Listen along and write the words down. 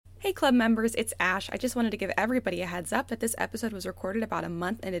Hey club members, it's Ash. I just wanted to give everybody a heads up that this episode was recorded about a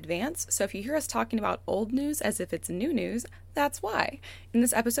month in advance, so if you hear us talking about old news as if it's new news, that's why. In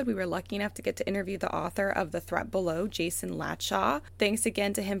this episode, we were lucky enough to get to interview the author of The Threat Below, Jason Latshaw. Thanks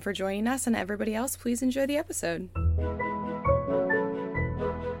again to him for joining us, and everybody else, please enjoy the episode.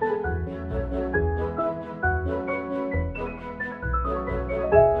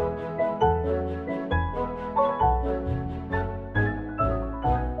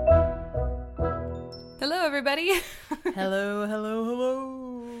 Hello, everybody. Hello, hello,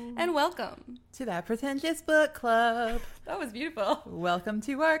 hello. And welcome To That Pretentious Book Club. That was beautiful. Welcome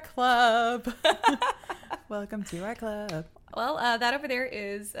to our club. Welcome to our club. Well, that over there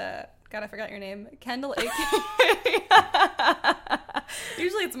is, God, I forgot your name. Kendall, A.K.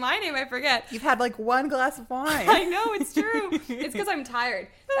 Usually it's my name, I forget. You've had like one glass of wine. I know, it's true. It's because I'm tired.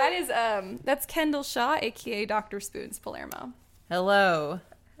 That is, that's Kendall Shaw, a.k.a. Dr. Spoons Palermo. Hello.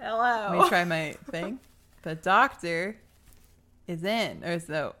 Hello. Let me try my thing. The doctor is in. Or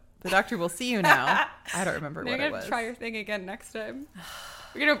so, the doctor will see you now. I don't remember what it was. You're going to try your thing again next time.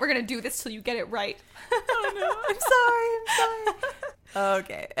 We're gonna do this till you get it right. Oh no, I'm sorry.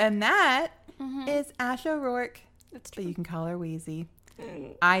 Okay, and that is Ash O'Rourke. That's But true. you can call her Wheezy.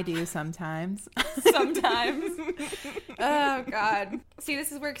 I do sometimes. Sometimes. Oh, God. See,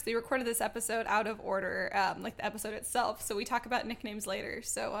 this is weird because we recorded this episode out of order, like the episode itself. So we talk about nicknames later.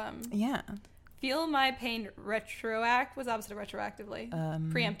 So, Yeah. feel my pain was opposite of retroactively.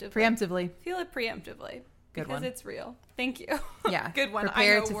 Preemptively. Preemptively. Feel it preemptively. Good because one. it's real. Thank you. Yeah. Good one.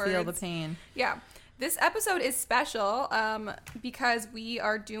 Prepare I know to words. feel the pain. Yeah. This episode is special because we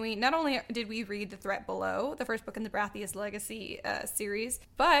are doing, not only did we read The Threat Below, the first book in the Baratheus Legacy series,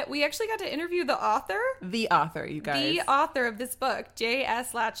 but we actually got to interview the author. The author, you guys. The author of this book,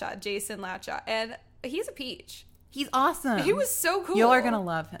 J.S. Latshaw, Jason Latshaw. And he's a peach. He's awesome. He was so cool. You are going to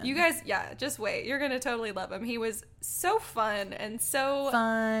love him. You guys, yeah, just wait. You're going to totally love him. He was so fun and so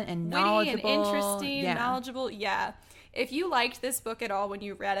fun and witty knowledgeable. and interesting, Yeah. knowledgeable. Yeah. If you liked this book at all when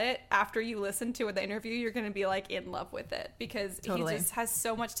you read it, after you listen to the interview, you're going to be like in love with it because Totally. he just has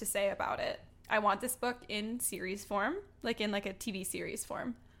so much to say about it. I want this book in series form, like in like a TV series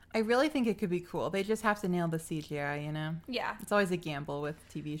form. I really think it could be cool. They just have to nail the CGI, you know? Yeah. It's always a gamble with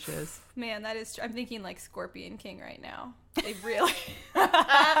TV shows. Man, that is I'm thinking like Scorpion King right now. They really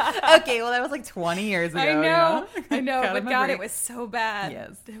Okay, well, that was like 20 years ago. I know. You know? But God, break. it was so bad.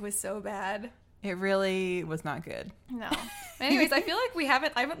 Yes. It was so bad. It really was not good. No. Anyways, I feel like I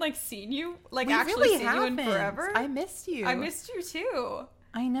haven't like seen you, like We actually really seen you in haven't. forever. I missed you. I missed you too.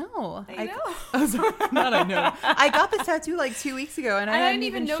 I know. I know. Oh, sorry. Not I know. I got this tattoo like 2 weeks ago, and I I hadn't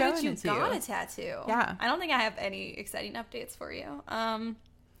didn't even know shown that you it to got a tattoo. Yeah. I don't think I have any exciting updates for you.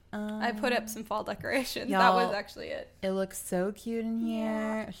 I put up some fall decorations. That was Y'all, actually it. It looks so cute in here.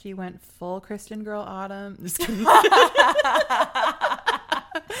 Yeah. She went full Kristen Girl Autumn. Just kidding.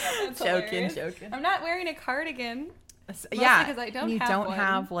 That's Joking. hilarious. I'm not wearing a cardigan. Yeah, because I don't you have don't one.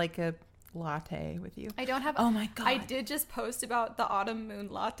 have like a latte with you. I don't have. Oh my God. I did just post about the autumn moon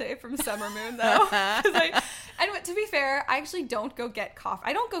latte from Summer Moon though. And to be fair, I actually don't go get coffee.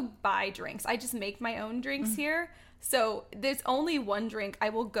 I don't go buy drinks. I just make my own drinks here. So there's only one drink I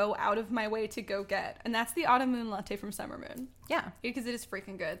will go out of my way to go get, and that's the autumn moon latte from Summer Moon. Yeah. Because it is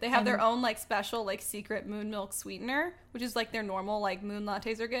freaking good. They have their own like special like secret moon milk sweetener, which is like their normal like moon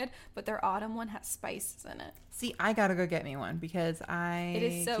lattes are good, but their autumn one has spices in it. See, I gotta go get me one because It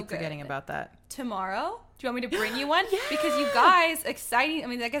is so keep good. forgetting about that. Tomorrow? Do you want me to bring you one? Because you guys, exciting. I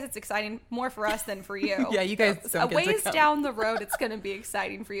mean, I guess it's exciting more for us than for you. Yeah, you guys So, don't get to ways come. down the road, it's going to be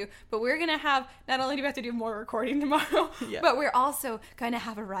exciting for you. But we're going to have, not only do we have to do more recording tomorrow, Yeah. but we're also going to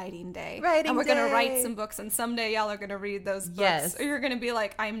have a writing day. Writing and we're going to day. write some books, and someday y'all are going to read those books. Yes. Or you're going to be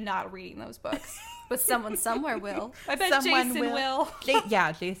like, I'm not reading those books. But someone somewhere will. I bet Someone Jason will.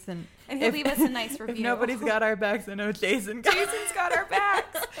 Yeah, Jason. And he'll leave us a nice If review. nobody's got our backs, I know Jason got. Jason's got our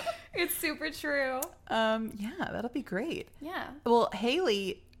backs. It's super true. Yeah, that'll be great. Yeah. Well,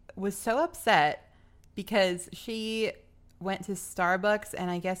 Haley was so upset because she went to Starbucks and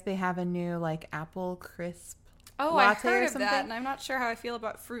I guess they have a new like apple crisp Oh, I latte or heard of something. that, and I'm not sure how I feel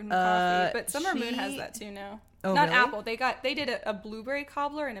about fruit and coffee. But Summer Moon has she- that too now. Oh, Not really? apple. They did a blueberry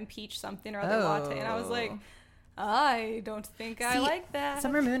cobbler and a peach something or other latte, and I was like, I don't think I See, like that.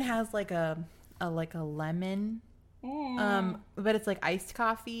 Summer Moon has like a lemon, but it's like iced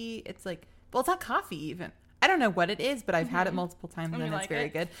coffee. It's like, well, it's not coffee even. I don't know what it is, but I've had it multiple times and you it's like very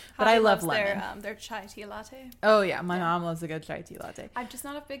it? good. But Holly I love loves lemon. their chai tea latte. Oh yeah, my mom loves a good chai tea latte. I'm just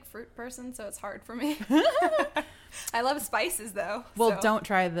not a big fruit person, so it's hard for me. I love spices though. Well, so. don't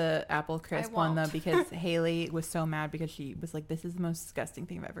try the apple crisp one though, won't. because Haley was so mad because she was like, "This is the most disgusting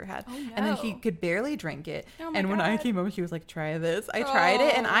thing I've ever had," Oh, and then she no. could barely drink it. Oh my and when I God. came over, she was like, "Try this." I tried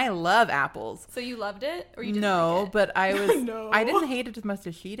it, and I love apples. So you loved it, or you didn't No, like it? but I was. No. I didn't hate it as much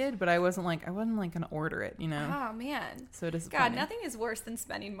as she did, but I wasn't like gonna order it, you know. Oh man. So disappointing. God, nothing is worse than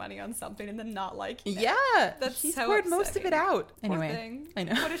spending money on something and then not liking it. Yeah, That's she so poured most of it upsetting. out. Poor Anyway, thing. I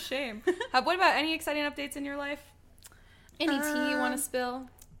know. What a shame. What about any exciting updates in your life? Any tea you want to spill?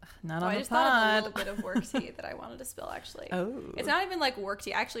 Not Oh, on I the just thought of a pod. little bit of work tea that I wanted to spill, actually. Oh. It's not even like work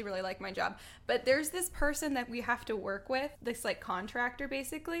tea. I actually really like my job. But there's this person that we have to work with, this like contractor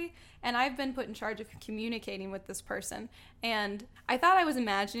basically. And I've been put in charge of communicating with this person. And I thought I was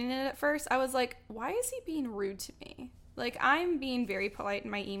imagining it at first. I was like, why is he being rude to me? Like, I'm being very polite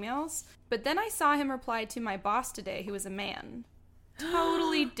in my emails. But then I saw him reply to my boss today, who was a man.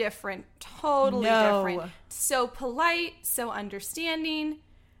 Totally different. Totally No. different. So polite, so understanding.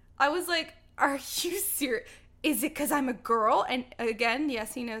 I was like, are you serious? Is it because I'm a girl? And again,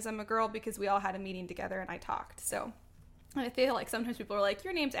 yes, he knows I'm a girl because we all had a meeting together and I talked. So and I feel like sometimes people are like,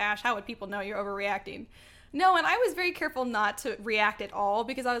 your name's Ash. How would people know you're overreacting? No, and I was very careful not to react at all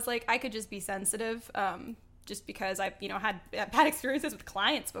because I was like, I could just be sensitive. Just because I've, had bad experiences with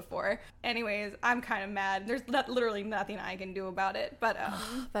clients before. Anyways, I'm kind of mad. There's literally nothing I can do about it. But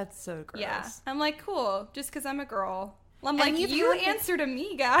That's so gross. yeah, I'm like, cool. Just because I'm a girl. I'm And like, you've you had answer to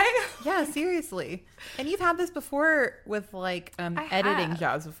me, guy. Yeah, seriously. And you've had this before with like editing have.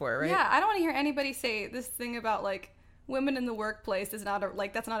 jobs before, right? Yeah, I don't want to hear anybody say this thing about like women in the workplace is not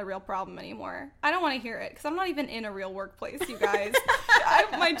that's not a real problem anymore. I don't want to hear it because I'm not even in a real workplace, you guys.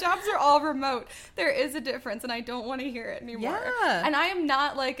 My jobs are all remote. There is a difference, and I don't want to hear it anymore. Yeah. And I am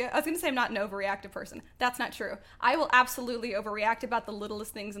not like I was going to say I'm not an overreactive person. That's not true. I will absolutely overreact about the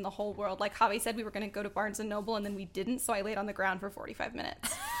littlest things in the whole world. Like Javi said, we were going to go to Barnes and Noble, and then we didn't, so I laid on the ground for 45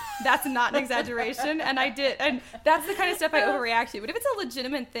 minutes. That's not an exaggeration, and I did. And that's the kind of stuff I overreact to. But if it's a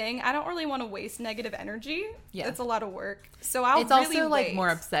legitimate thing, I don't really want to waste negative energy. Yeah. It's a lot of work. So I'll It's really also like wait. more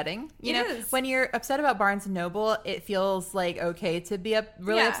upsetting. You It know, is. when you're upset about Barnes and Noble, it feels like okay to be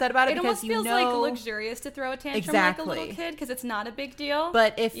really Yeah. upset about it It because almost feels you like know. luxurious to throw a tantrum Exactly. like a little kid because it's not a big deal.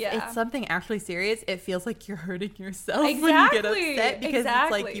 But if Yeah. it's something actually serious, it feels like you're hurting yourself when you get Exactly. upset because it's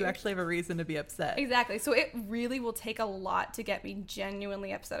like Exactly. you actually have a reason to be upset. Exactly. So it really will take a lot to get me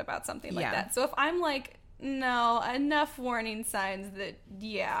genuinely upset about something like Yeah. that. So if I'm like, no, enough warning signs that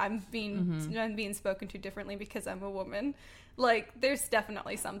I'm being spoken to differently because I'm a woman, like there's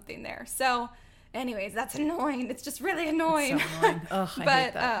definitely something there. So anyways, that's annoying. It's just really annoying. It's so annoying. Ugh, I hate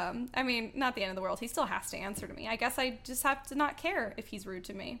But that. I mean, not the end of the world. He still has to answer to me. I guess I just have to not care if he's rude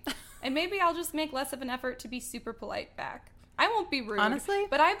to me. And maybe I'll just make less of an effort to be super polite back. I won't be rude. Honestly?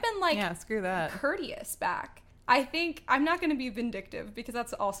 But I've been like Yeah, screw that. courteous back. I think I'm not going to be vindictive because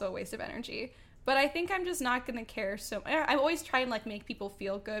that's also a waste of energy. But I think I'm just not going to care so much. I always try and like make people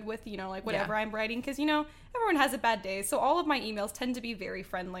feel good with, like whatever Yeah. I'm writing. Because, everyone has a bad day. So all of my emails tend to be very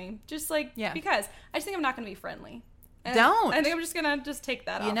friendly. Just like, because I just think I'm not going to be friendly. And Don't. I think I'm just going to just take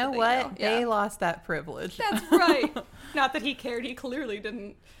that off. You know the what? email. They Yeah. lost that privilege. That's right. Not that he cared. He clearly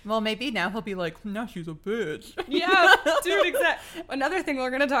didn't. Well, maybe now he'll be like, now she's a bitch. Yeah, dude, exactly. Another thing we're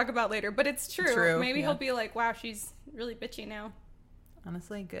going to talk about later. But it's true. True, Maybe yeah. he'll be like, wow, she's really bitchy now.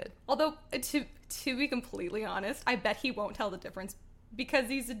 Honestly, good. Although, to be completely honest, I bet he won't tell the difference because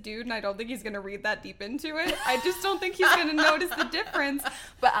he's a dude and I don't think he's going to read that deep into it. I just don't think he's going to notice the difference.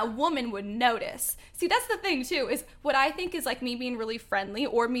 But a woman would notice. See, that's the thing, too, is what I think is like me being really friendly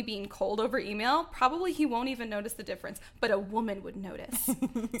or me being cold over email. Probably he won't even notice the difference, but a woman would notice.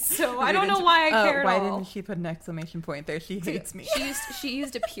 So I don't know why I care at why all. didn't she put an exclamation point there? She hates me. She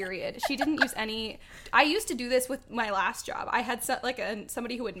used a period. She didn't use any. I used to do this with my last job. I had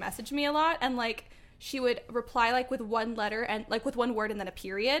somebody who would message me a lot, and like she would reply like with one letter and like with one word and then a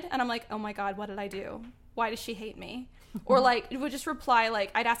period, and I'm like, oh my god, what did I do? Why does she hate me? Or like it would just reply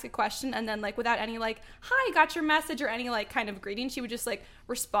like I'd ask a question and then like without any like hi, got your message or any like kind of greeting, she would just like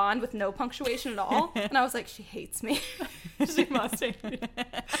respond with no punctuation at all, and I was like, she hates me. She must hate me.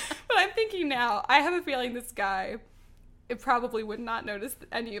 But I'm thinking now, I have a feeling this guy it probably would not notice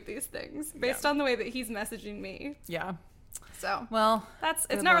any of these things based on the way that he's messaging me. Yeah. So Well, it's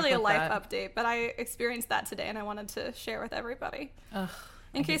good not luck really a with life that. update, but I experienced that today and I wanted to share with everybody. Ugh,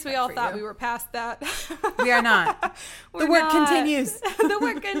 In I case hate we that all for thought you. we were past that. We are not. We're The work not. continues. The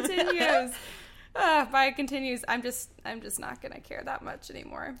work continues. By it continues, I'm just not gonna care that much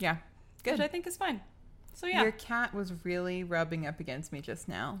anymore. Yeah. Which I Good. think is fine. So yeah. Your cat was really rubbing up against me just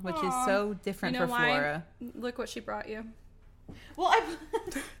now, which is Aw. so different You know for why? Flora. Look what she brought you. Well,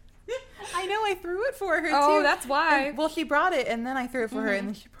 I know, I threw it for her too. Oh, that's why. Well, she brought it, and then I threw it for her, and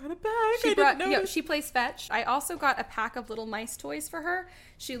then she brought it back. She plays fetch. I also got a pack of little mice toys for her.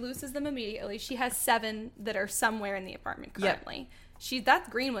 She loses them immediately. She has 7 that are somewhere in the apartment currently. Yep. That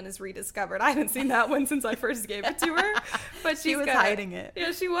green one is rediscovered. I haven't seen that one since I first gave it to her. But she was hiding it.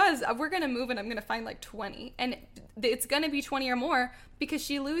 Yeah, she was. We're going to move and I'm going to find like 20. And it's going to be 20 or more because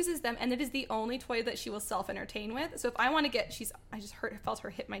she loses them. And it is the only toy that she will self-entertain with. So if I want to get, I just felt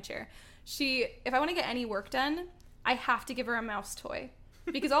her hit my chair. If I want to get any work done, I have to give her a mouse toy.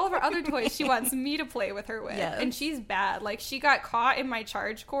 Because all of her other toys she wants me to play with her with. Yes. And she's bad. Like, she got caught in my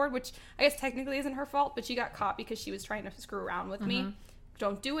charge cord, which I guess technically isn't her fault, but she got caught because she was trying to screw around with me.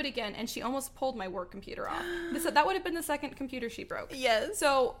 Don't do it again. And she almost pulled my work computer off. That would have been the second computer she broke. Yes.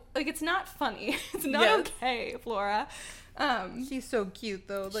 So, like, it's not funny. It's not okay, Flora. She's so cute,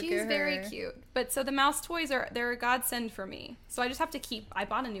 though. Look at her. She's very cute. But so the mouse toys they're a godsend for me. So I just have to I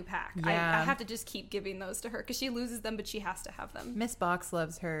bought a new pack. Yeah. I have to just keep giving those to her because she loses them, but she has to have them. Miss Box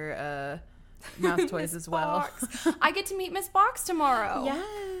loves her mouse toys as well. I get to meet Miss Box tomorrow.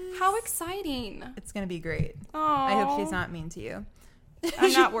 Yes. How exciting. It's going to be great. Aww. I hope she's not mean to you.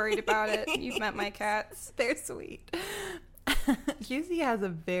 I'm not worried about it. You've met my cats. They're sweet. Juicy has a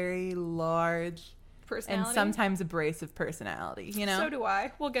very large personality and sometimes abrasive personality, you know? So do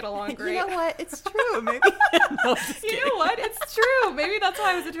I. We'll get along great. You know what? It's true. Maybe. No, you know what? It's true. Maybe that's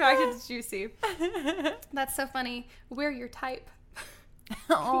why I was attracted to Juicy. That's so funny. We're your type. That's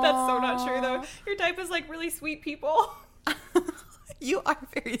so not true, though. Your type is like really sweet people. You are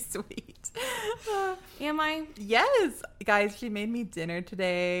very sweet. Am I? Yes. Guys, she made me dinner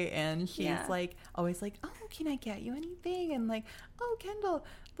today, and she's always like, oh, can I get you anything? And like, oh, Kendall,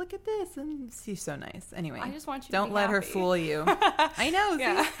 look at this. And she's so nice. Anyway, I just want you don't to be let happy. her fool you. I know.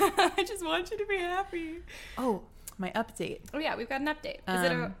 Yeah. I just want you to be happy. Oh, my update. Oh, yeah, we've got an update. Is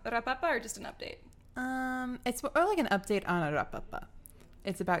it a rapapa or just an update? It's more like an update on a rapapa.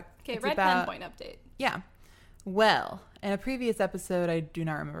 It's about... Okay, red pen point update. Yeah. Well, in a previous episode, I do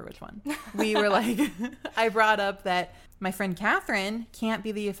not remember which one, we were like, I brought up that my friend Catherine can't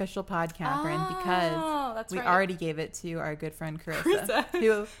be the official pod Catherine because we already gave it to our good friend Carissa,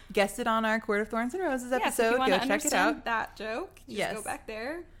 who guested on our Court of Thorns and Roses episode. So go check it out. That joke, just go back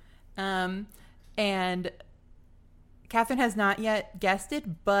there. And Catherine has not yet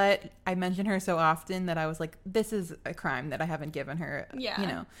guested, but I mention her so often that I was like, this is a crime that I haven't given her, you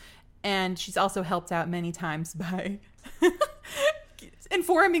know. And she's also helped out many times by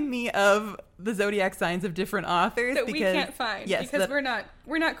informing me of the zodiac signs of different authors that we can't find because we're not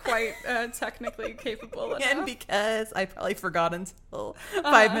quite technically capable enough. And because I probably forgot until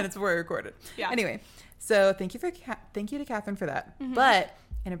 5 minutes before we recorded. Yeah. Anyway, so thank you to Catherine for that. Mm-hmm. But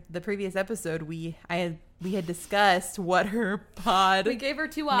in the previous episode, we had discussed what her pod we gave her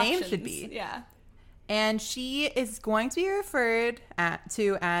 2 options. Name should be. Yeah. And she is going to be referred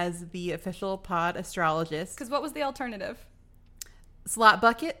to as the official pod astrologist. Because what was the alternative? Slot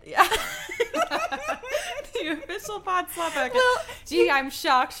bucket? Yeah. The official pod slot bucket. Well, gee, I'm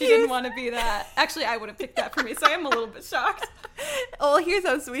shocked she didn't want to be that. Actually, I would have picked that for me, so I am a little bit shocked. Well, here's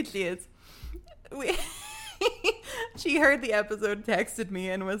how sweet she is. She heard the episode, texted me,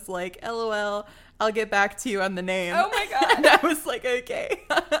 and was like, LOL, I'll get back to you on the name. Oh my God. And I was like, okay,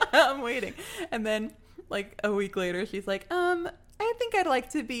 I'm waiting. And then like a week later, she's like, I think I'd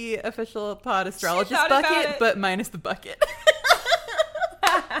like to be official pod astrologist bucket, but minus the bucket.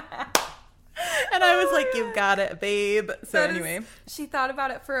 And I was like, you've got it, babe. So anyway. She thought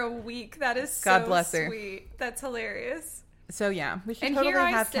about it for a week. That is so God bless her. Sweet. That's hilarious. So yeah, we should totally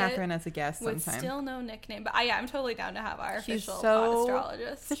have Catherine as a guest with sometime. Still no nickname, but I'm totally down to have our official pod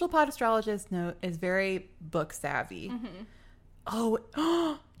astrologist. Official pod astrologist is very book savvy. Mm-hmm.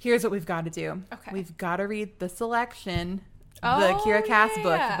 Oh, here's what we've got to do. Okay, we've got to read The Selection, the Kira Cass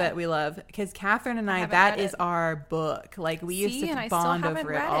book that we love, because Catherine and I that is our book. Like we used to bond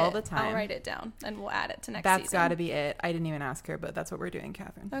over it all the time. I'll write it down and we'll add it to next season. That's got to be it. I didn't even ask her, but that's what we're doing,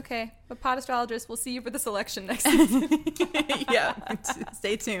 Catherine. Okay, but pod astrologist, we'll see you for The Selection next season. Yeah,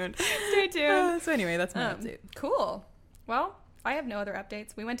 stay tuned. Stay tuned. So anyway, that's my update. Cool. Well, I have no other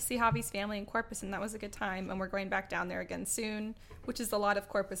updates. We went to see Javi's family in Corpus, and that was a good time. And we're going back down there again soon, which is a lot of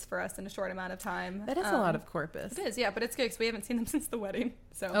Corpus for us in a short amount of time. That is a lot of Corpus. It is, yeah, but it's good because we haven't seen them since the wedding.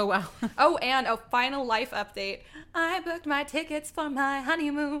 So. Oh, wow. Oh, and a final life update. I booked my tickets for my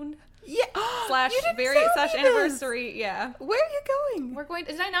honeymoon. Yeah. / anniversary. Yeah. Where are you going? We're going.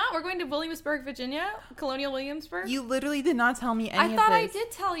 Did I not? We're going to Williamsburg, Virginia. Colonial Williamsburg. You literally did not tell me any of this. I thought I did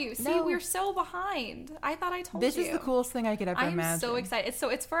tell you. See, we're so behind. I thought I told you. This is the coolest thing I could ever imagine. I'm so excited. So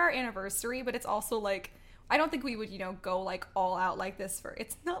it's for our anniversary, but it's also like I don't think we would, go like all out like this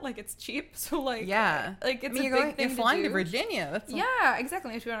it's not like it's cheap. So like, yeah, like it's a big thing. You're flying to Virginia. Yeah,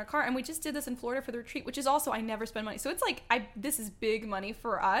 exactly. If you're in a car, and we just did this in Florida for the retreat, which is also, I never spend money. So it's like, this is big money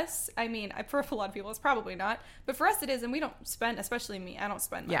for us. I mean, for a lot of people, it's probably not, but for us it is. And we don't spend, especially me, I don't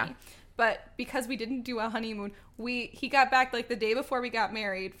spend money. Yeah. But because we didn't do a honeymoon, he got back like the day before we got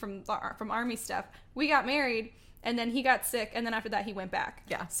married from Army stuff. We got married. And then he got sick, and then after that, he went back.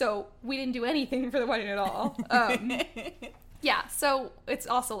 Yeah. So we didn't do anything for the wedding at all. Yeah, so it's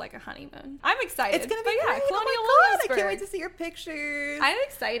also like a honeymoon. I'm excited. It's going to be great. Colonial Williamsburg. I can't wait to see your pictures. I'm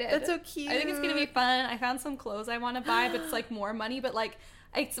excited. That's so cute. I think it's going to be fun. I found some clothes I want to buy, but it's like more money. But like,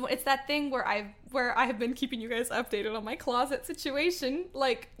 it's that thing where I have been keeping you guys updated on my closet situation.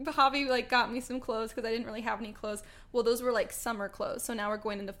 Like, Javi like got me some clothes because I didn't really have any clothes. Well, those were like summer clothes. So now we're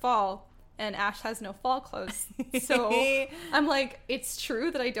going into fall. And Ash has no fall clothes. So I'm like, it's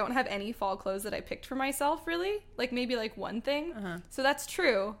true that I don't have any fall clothes that I picked for myself, really. Like, maybe like one thing. Uh-huh. So that's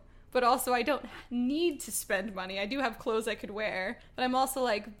true. But also, I don't need to spend money. I do have clothes I could wear. But I'm also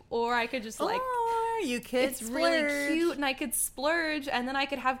like, or I could just like... you could it's splurge. Really cute, and I could splurge, and then I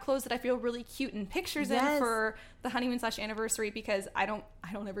could have clothes that I feel really cute in pictures in for the honeymoon/anniversary, because I don't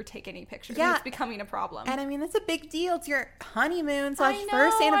ever take any pictures. Yeah. It's becoming a problem. And I mean, that's a big deal. It's your honeymoon/first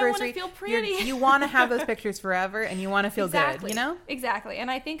anniversary. I want to feel pretty. You want to have those pictures forever, and you want to feel good, you know? Exactly. And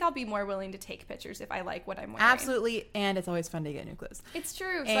I think I'll be more willing to take pictures if I like what I'm wearing. Absolutely. And it's always fun to get new clothes. It's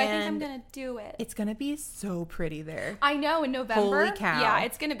true. So I think I'm going to do it. It's going to be so pretty there. I know, in November. Holy cow. Yeah,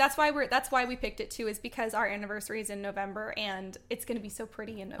 that's why we picked it too, is because our anniversary is in November, and it's going to be so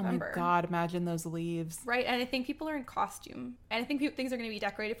pretty in November. Oh my God, imagine those leaves. Right, and I think people are in costume. And I think things are going to be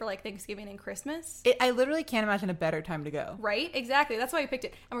decorated for like Thanksgiving and Christmas. I literally can't imagine a better time to go. Right, exactly. That's why we picked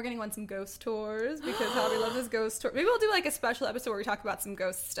it. And we're going to go on some ghost tours, because Javi loves his ghost tour. Maybe we'll do like a special episode where we talk about some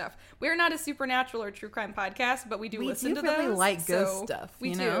ghost stuff. We're not a supernatural or true crime podcast, but we do listen to those. We really like ghost stuff.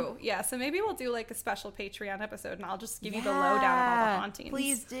 We do. Yeah, so maybe we'll do like a special Patreon episode, and I'll just give you the lowdown of all the hauntings.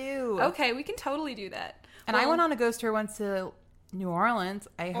 Please do. Okay, we can totally do that. And I went on a ghost tour once to New Orleans.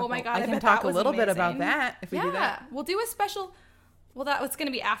 Oh my God, I can talk a little bit about that if we do that. We'll do a special... Well, it's going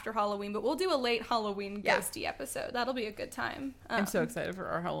to be after Halloween, but we'll do a late Halloween ghosty episode. That'll be a good time. I'm so excited for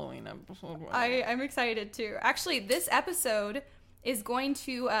our Halloween episode. I'm excited too. Actually, this episode is going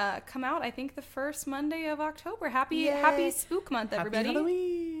to come out, I think, the first Monday of October. Happy Spook Month, everybody. Happy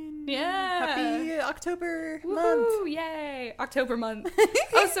Halloween. Yeah. Happy October month. Yay. October month.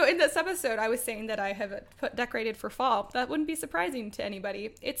 So in this episode, I was saying that I have decorated for fall. That wouldn't be surprising to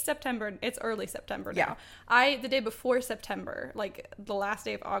anybody. It's September. It's early September now. Yeah. The day before September, like the last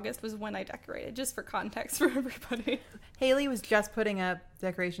day of August, was when I decorated, just for context for everybody. Haley was just putting up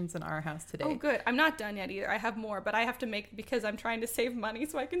decorations in our house today. Oh, good. I'm not done yet either. I have more, but I have to make, because I'm trying to save money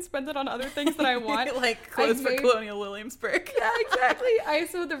so I can spend it on other things that I want. Like clothes for Colonial Williamsburg. Yeah, exactly.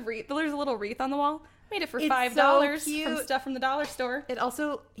 There's a little wreath on the wall. Made it for $5 from stuff from the dollar store. It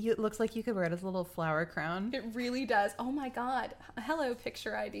also looks like you could wear it as a little flower crown. It really does. Oh my God. Hello,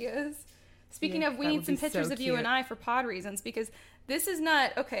 picture ideas. Speaking of, we need some pictures of you and I for pod reasons, because this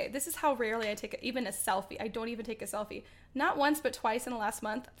is how rarely I take even a selfie. I don't even take a selfie. Not once, but twice in the last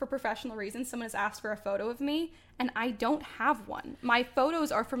month, for professional reasons, someone has asked for a photo of me, and I don't have one. My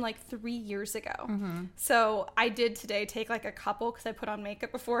photos are from like 3 years ago. Mm-hmm. So I did today take like a couple, because I put on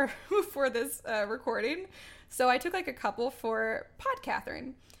makeup before this recording. So I took like a couple for Pod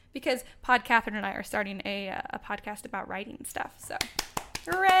Catherine, because Pod Catherine and I are starting a podcast about writing stuff. So...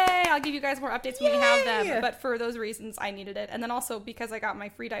 hooray! I'll give you guys more updates when we have them. But for those reasons, I needed it. And then also because I got my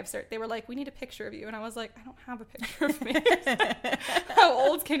free dive cert, they were like, we need a picture of you. And I was like, I don't have a picture of me. How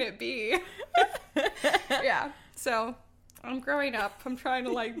old can it be? Yeah. So I'm growing up. I'm trying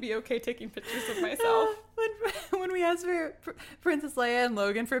to like be okay taking pictures of myself. When we asked for Princess Leia and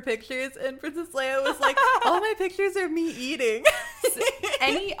Logan for pictures, and Princess Leia was like, all my pictures are me eating.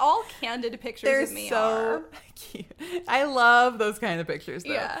 All candid pictures of me are cute. I love those kind of pictures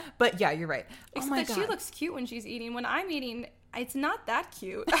though. Yeah. But yeah, you're right. Oh my God. She looks cute when she's eating. When I'm eating, it's not that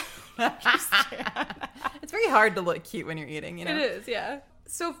cute. It's very hard to look cute when you're eating, you know? It is, yeah.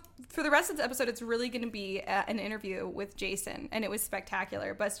 So for the rest of the episode, it's really going to be an interview with Jason, and it was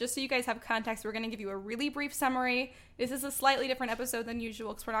spectacular. But just so you guys have context, we're going to give you a really brief summary. This is a slightly different episode than usual,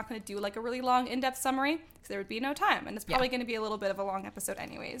 because we're not going to do like a really long, in-depth summary, because there would be no time. And it's probably going to be a little bit of a long episode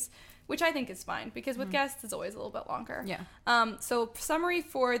anyways, which I think is fine, because with guests, it's always a little bit longer. Yeah. So summary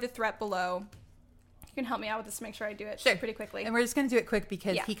for The Threat Below. You can help me out with this to make sure I do it pretty quickly. And we're just going to do it quick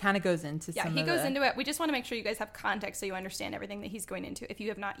because he kind of goes into some he goes into it. We just want to make sure you guys have context so you understand everything that he's going into if you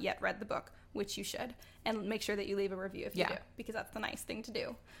have not yet read the book, which you should. And make sure that you leave a review if you do, because that's the nice thing to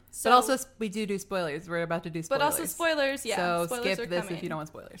do. So, but also, we do spoilers. We're about to do spoilers. But also spoilers, So spoilers skip this if you don't want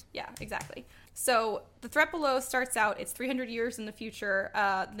spoilers. Yeah, exactly. So The Threat Below starts out, it's 300 years in the future.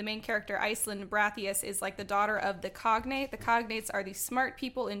 The main character, Iceland Brathius, is like the daughter of the Cognate. The Cognates are the smart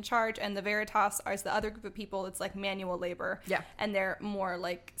people in charge, and the Veritas is the other group of people. It's like manual labor. Yeah. And they're more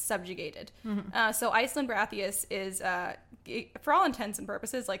like subjugated. Mm-hmm. So Iceland Brathius is, for all intents and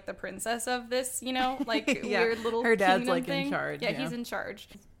purposes, like the princess of this, like weird little her dad's like thing. in charge. Yeah, he's in charge.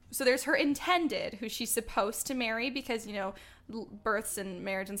 So there's her intended, who she's supposed to marry because, births and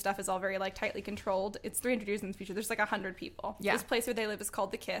marriage and stuff is all very, like, tightly controlled. It's 300 years in the future. There's, like, 100 people. Yeah. This place where they live is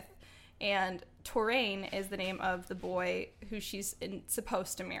called the Kith. And Torain is the name of the boy who she's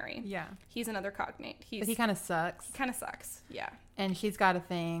supposed to marry. Yeah. He's another cognate. But he kind of sucks. He kind of sucks, yeah. And she's got a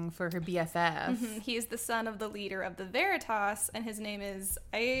thing for her BFF. Mm-hmm. He is the son of the leader of the Veritas, and his name is...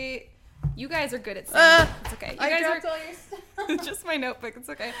 You guys are good at saying it's okay. You guys dropped all your stuff. Just my notebook. It's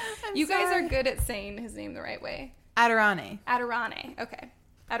okay. You guys are good at saying his name the right way. Adirane. Okay.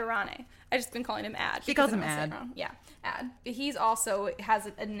 Adirane. I just been calling him Ad. She calls him Ad. Yeah, Ad. He's also has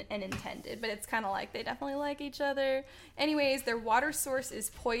an intended, but it's kind of like they definitely like each other. Anyways, their water source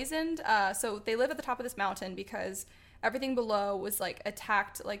is poisoned. So they live at the top of this mountain because everything below was like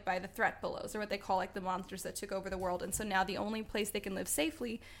attacked like by the Threat Belows, or what they call like the monsters that took over the world. And so now the only place they can live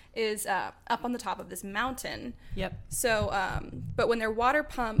safely is up on the top of this mountain. Yep. So, but when their water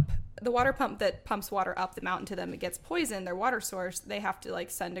pump that pumps water up the mountain to them, it gets poisoned, their water source, they have to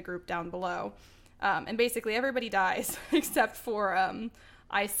like send a group down below. And basically everybody dies except for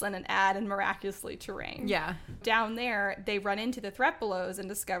Iceland and Ad and miraculously Torain. Yeah. Down there, they run into the Threat Belows and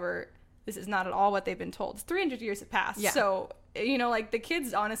discover this is not at all what they've been told. 300 years have passed. Yeah. So, like the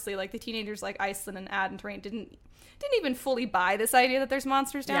kids, honestly, like the teenagers like Iceland and Ad and Torain didn't even fully buy this idea that there's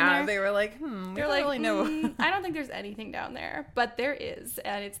monsters down there. Yeah, they were like, we don't really know. I don't think there's anything down there. But there is,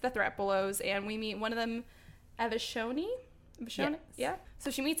 and it's the Threat Belows, and we meet one of them, Evashoni? Yes. Yeah.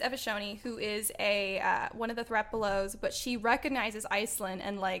 So she meets Evashoni, who is one of the Threat Belows, but she recognizes Iceland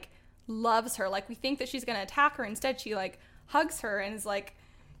and like loves her. Like we think that she's going to attack her. Instead, she like hugs her and is like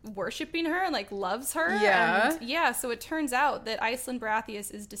worshiping her and like loves her. Yeah. And so it turns out that Iceland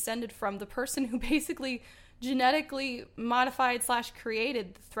Brathius is descended from the person who basically genetically modified /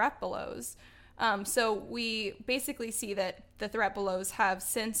 created the Threat Belows. So we basically see that the Threat Belows have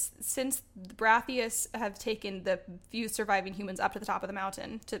since Brathius have taken the few surviving humans up to the top of the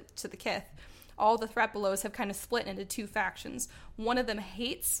mountain to the Kith, all the Threat Belows have kind of split into two factions. One of them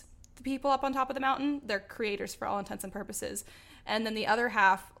hates the people up on top of the mountain. They're creators for all intents and purposes. And then the other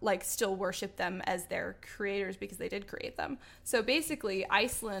half, like, still worship them as their creators because they did create them. So basically,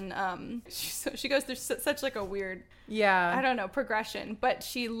 Iceland, she goes through such, like, a weird, I don't know, progression. But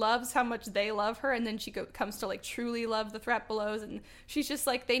she loves how much they love her, and then she comes to, like, truly love the Threat Belows. And she's just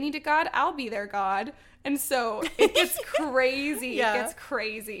like, they need a god, I'll be their god. And so it gets crazy. It gets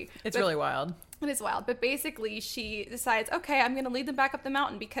crazy. It's really wild. It is wild. But basically, she decides, okay, I'm going to lead them back up the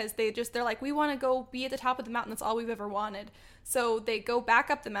mountain because they're like, we want to go be at the top of the mountain. That's all we've ever wanted. So they go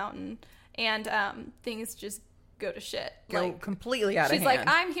back up the mountain, and things just go to shit. Go completely out of hand. She's like,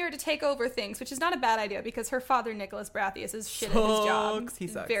 I'm here to take over things, which is not a bad idea because her father, Nicholas Brathius, is shit at his job. He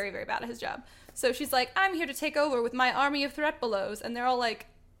sucks. Very, very bad at his job. So she's like, I'm here to take over with my army of Threat Belows. And they're all like,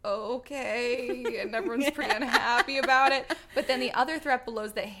 okay, and everyone's pretty unhappy about it. But then the other Threat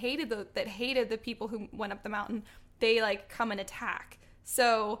Belows that hated the people who went up the mountain, they like come and attack.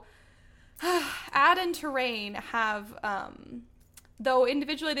 So Ad and Torain have though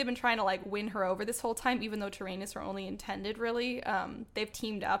individually they've been trying to like win her over this whole time, even though Torain is her only intended really. They've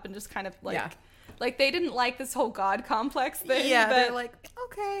teamed up and just kind of like like they didn't like this whole god complex thing. Yeah, they're like,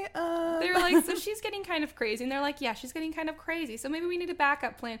 okay. They're like, so she's getting kind of crazy. And they're like, yeah, she's getting kind of crazy. So maybe we need a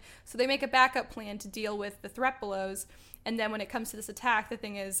backup plan. So they make a backup plan to deal with the Threat Belows. And then when it comes to this attack, the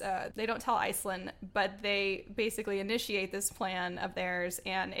thing is, they don't tell Iceland, but they basically initiate this plan of theirs,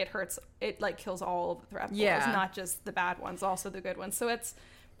 and it like kills all of the Threat Belows, not just the bad ones, also the good ones. So it's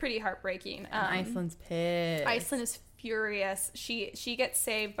pretty heartbreaking. And Iceland's pissed. Iceland is furious. She gets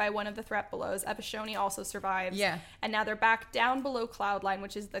saved by one of the Threat Belows. Epishoni also survives. Yeah. And now they're back down below Cloudline,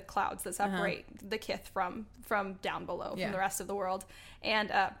 which is the clouds that separate the Kith from down below, from the rest of the world.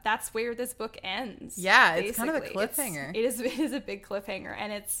 And that's where this book ends. Yeah, it's kind of a cliffhanger. It is a big cliffhanger,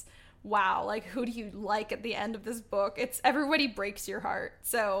 and it's wow, like who do you like at the end of this book? It's everybody breaks your heart.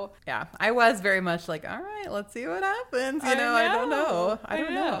 So yeah, I was very much like, all right, let's see what happens. I don't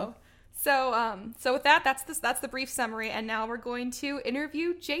know. So with that, that's the brief summary, and now we're going to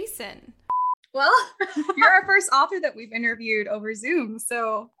interview Jason. Well, you're our first author that we've interviewed over Zoom,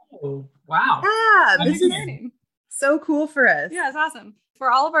 so wow. Yeah, this is so cool for us. Yeah, it's awesome.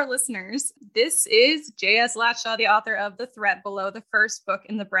 For all of our listeners, this is J.S. Latshaw, the author of The Threat Below, the first book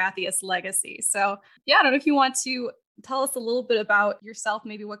in the Baratheus legacy. So yeah, I don't know if you want to tell us a little bit about yourself,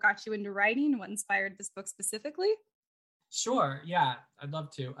 maybe what got you into writing and what inspired this book specifically. Sure. Yeah, I'd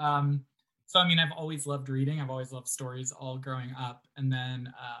love to. So, I mean, I've always loved reading. I've always loved stories all growing up. And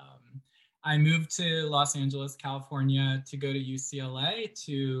then I moved to Los Angeles, California to go to UCLA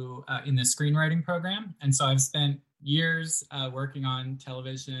to in the screenwriting program. And so I've spent years working on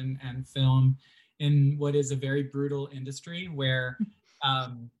television and film in what is a very brutal industry where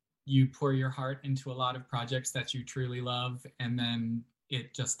you pour your heart into a lot of projects that you truly love, and then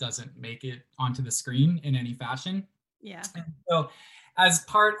it just doesn't make it onto the screen in any fashion. Yeah. And so as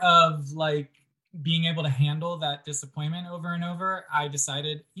part of like being able to handle that disappointment over and over, I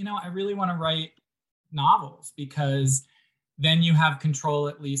decided, I really want to write novels, because then you have control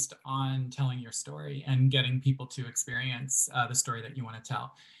at least on telling your story and getting people to experience the story that you want to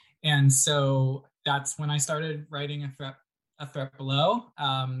tell. And so that's when I started writing A Threat Below,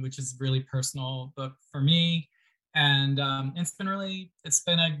 which is a really personal book for me. And it's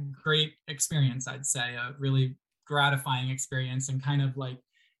been a great experience, I'd say, a really gratifying experience. And kind of like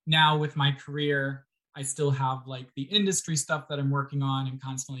now with my career, I still have like the industry stuff that I'm working on and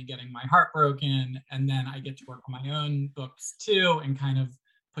constantly getting my heart broken. And then I get to work on my own books too and kind of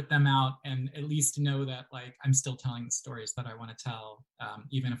put them out, and at least know that like I'm still telling the stories that I want to tell,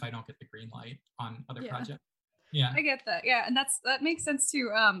 even if I don't get the green light on other projects. Yeah, I get that. Yeah, and that makes sense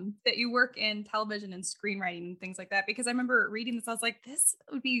too. That you work in television and screenwriting and things like that, because I remember reading this, I was like, this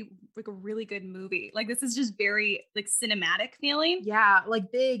would be like a really good movie. Like this is just very like cinematic feeling. Yeah, like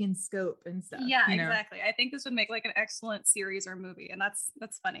big in scope and stuff. Yeah, exactly. I think this would make like an excellent series or movie, and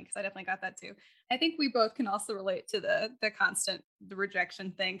that's funny because I definitely got that too. I think we both can also relate to the constant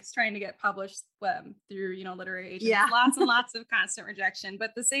rejection thing, because trying to get published through literary agents, lots and lots of constant rejection.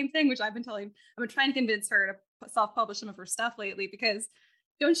 But the same thing, which I've been trying to convince her to self-publish some of her stuff lately, because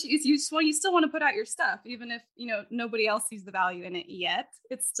you still want to put out your stuff, even if nobody else sees the value in it yet.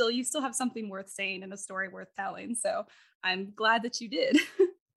 You still have something worth saying and a story worth telling. So I'm glad that you did.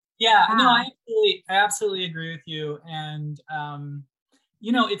 Yeah, no, I absolutely agree with you. And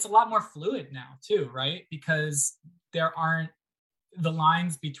it's a lot more fluid now too, right? Because there aren't the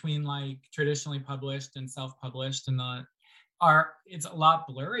lines between like traditionally published and self-published, and it's a lot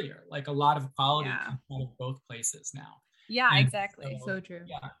blurrier. Like a lot of quality comes out of both places now. Yeah, and exactly. So true.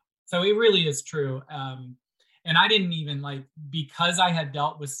 Yeah. So it really is true. And I didn't even because I had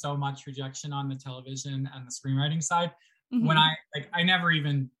dealt with so much rejection on the television and the screenwriting side, when I never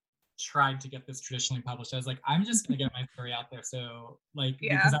even tried to get this traditionally published. I was like, I'm just going to get my story out there. So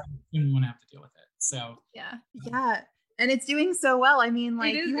because I didn't want to have to deal with it. So yeah. And it's doing so well. I mean,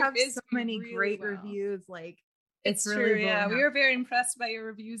 you have so many really great reviews. It's really true. Yeah, we were very impressed by your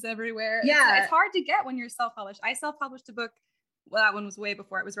reviews everywhere. Yeah, it's hard to get when you're self-published. I self-published a book. Well, that one was way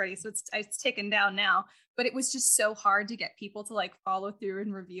before it was ready, so it's taken down now. But it was just so hard to get people to follow through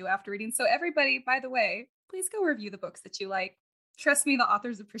and review after reading. So everybody, by the way, please go review the books that you like. Trust me, the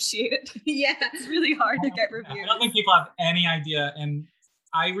authors appreciate it. Yeah, it's really hard to get reviews. I don't think people have any idea, and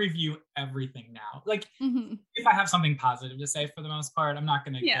I review everything now. If I have something positive to say, for the most part, I'm not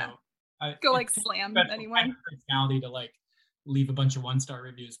going to go slam anyone. Personality to leave a bunch of 1-star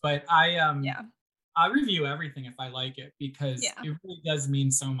reviews, but I review everything if I like it, because it really does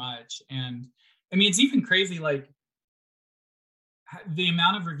mean so much. And I mean, it's even crazy the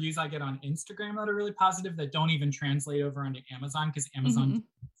amount of reviews I get on Instagram that are really positive that don't even translate over onto Amazon, because Amazon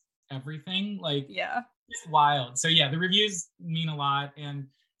does everything. It's wild. So yeah, the reviews mean a lot, and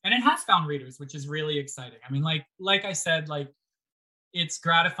it has found readers, which is really exciting. I mean, like I said, it's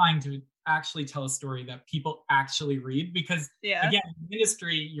gratifying to actually tell a story that people actually read, because again, in the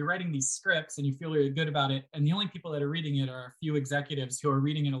industry, you're writing these scripts and you feel really good about it, and the only people that are reading it are a few executives who are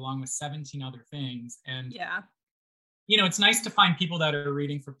reading it along with 17 other things. And it's nice to find people that are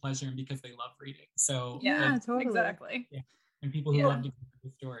reading for pleasure and because they love reading. So totally, exactly. And people who love to hear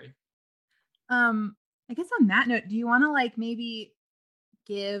the story. I guess on that note, do you want to maybe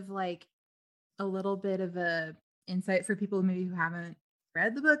give a little bit of a insight for people maybe who haven't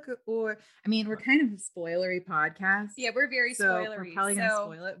read the book? Or I mean, we're kind of a spoilery podcast. Yeah, we're very spoilery. We're probably gonna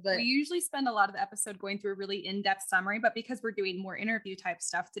spoil it, but we usually spend a lot of the episode going through a really in-depth summary. But because we're doing more interview type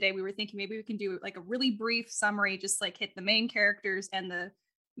stuff today, we were thinking maybe we can do a really brief summary, just hit the main characters and the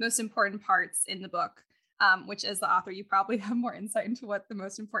most important parts in the book. which as the author, you probably have more insight into what the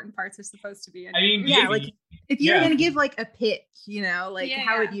most important parts are supposed to be. I mean, yeah, like if you're going to give like a pitch, you know, like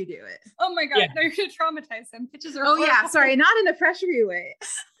how would you do it? Oh my God, they're going to traumatize them. Pitches are horrible. Yeah, sorry, not in a pressury way.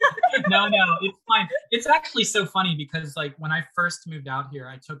 No, it's fine. It's actually so funny because like when I first moved out here,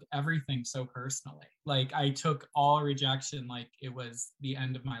 I took everything so personally. Like I took all rejection like it was the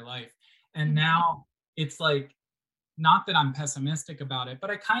end of my life. And now it's like, not that I'm pessimistic about it, but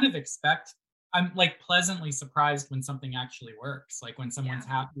I kind of expect, I'm like pleasantly surprised when something actually works, like when someone's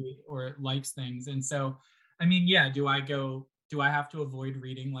happy or likes things. And so, I mean, do I have to avoid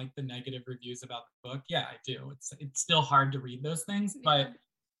reading like the negative reviews about the book? Yeah, I do. It's still hard to read those things, but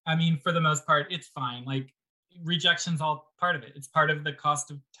I mean, for the most part, it's fine. Like rejection's all part of it. It's part of the cost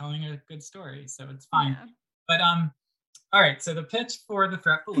of telling a good story. So it's fine. Yeah. But all right, so the pitch for The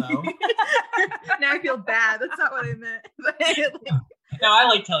Threat Below. Now I feel bad. That's not what I meant. No, I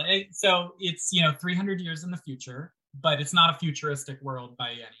like telling it. So it's 300 years in the future, but it's not a futuristic world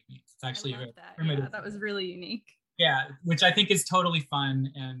by any means. It's actually that was really unique. Yeah, which I think is totally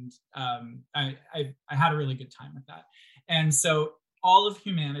fun, and I had a really good time with that. And so all of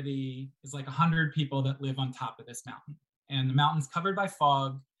humanity is like 100 people that live on top of this mountain, and the mountain's covered by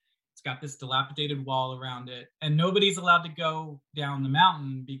fog. It's got this dilapidated wall around it, and nobody's allowed to go down the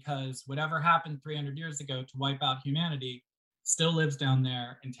mountain because whatever happened 300 years ago to wipe out humanity still lives down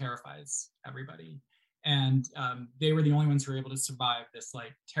there and terrifies everybody. And they were the only ones who were able to survive this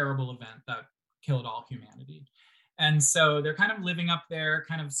like terrible event that killed all humanity. And so they're kind of living up there,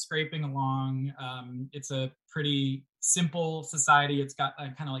 kind of scraping along. It's a pretty simple society. It's got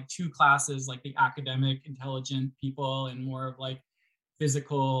kind of like two classes, like the academic, intelligent people, and more of like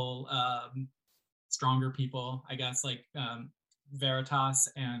physical, stronger people, I guess, like Veritas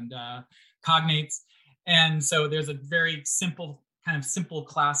and Cognates. And so there's a very simple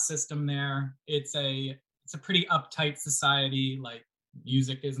class system there. It's a pretty uptight society. Like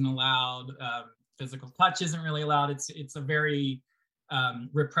music isn't allowed, physical touch isn't really allowed. It's a very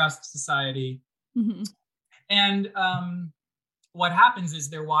repressed society. Mm-hmm. And what happens is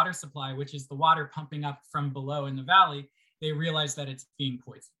their water supply, which is the water pumping up from below in the valley, they realize that it's being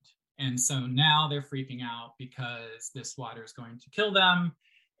poisoned. And so now they're freaking out because this water is going to kill them.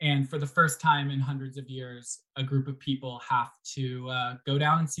 And for the first time in hundreds of years, a group of people have to go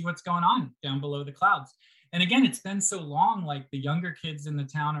down and see what's going on down below the clouds. And again, it's been so long, like the younger kids in the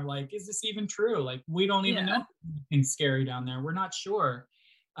town are like, is this even true? Like, we don't even know anything scary down there. We're not sure.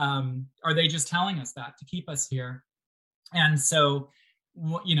 Are they just telling us that to keep us here? And so,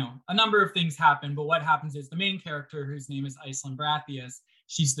 a number of things happen, but what happens is the main character, whose name is Iceland Brathius,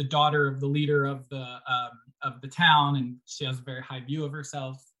 she's the daughter of the leader of the town, and she has a very high view of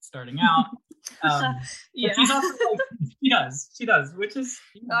herself starting out. She's also like, she does, which is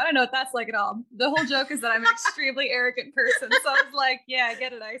I don't know what that's like at all. The whole joke is that I'm an extremely arrogant person, so I was like, yeah, I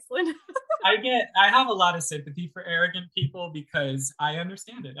get it, Iceland. I have a lot of sympathy for arrogant people because I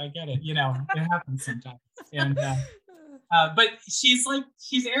understand it. I get it. It happens sometimes. And but she's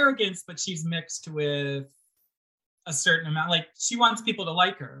arrogant, but she's mixed with a certain amount. Like, she wants people to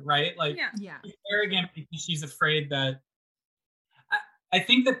like her, right? Like, she's arrogant because she's afraid that. I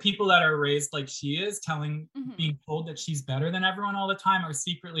think that people that are raised like she is, being told that she's better than everyone all the time, are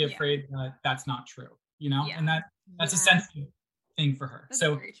secretly afraid that that's not true. And that's a sensitive thing for her. That's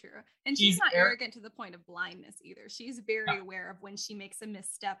very true. And she's not arrogant to the point of blindness either. She's very aware of when she makes a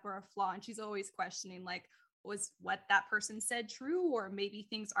misstep or a flaw, and she's always questioning, like, was what that person said true, or maybe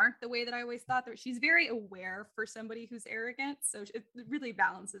things aren't the way that I always thought. That she's very aware for somebody who's arrogant, so it really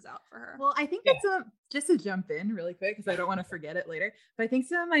balances out for her. Well, I think that's just to jump in really quick, because I don't want to forget it later, but I think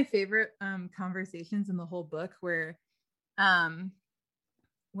some of my favorite conversations in the whole book were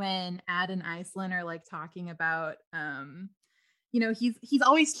when Ad and Iceland are like talking about he's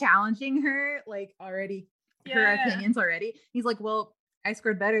always challenging her, like already her opinions already. He's like, well, I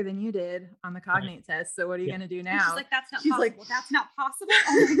scored better than you did on the cognate test. So what are you going to do now? And she's like, that's not possible. Like, that's not possible.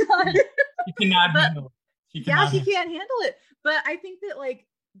 Oh my God. She cannot handle it. She can't handle it. But I think that like,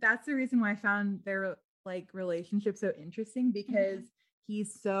 that's the reason why I found their like relationship so interesting, because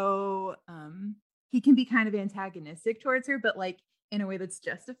he's so, he can be kind of antagonistic towards her, but like in a way that's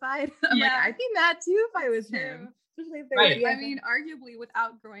justified. I'm like, I'd be mad too if I was him. Especially if I mean, arguably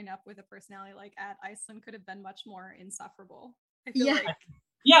without growing up with a personality like Ad, Iceland could have been much more insufferable. I feel like.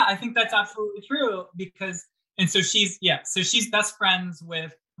 Yeah, I think that's absolutely true, because, and so she's best friends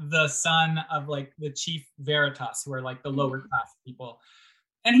with the son of like the chief Veritas, who are like the lower class people.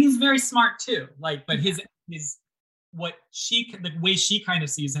 And he's very smart too. Like, but the way she kind of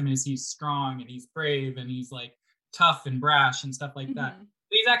sees him is he's strong and he's brave and he's like tough and brash and stuff like that.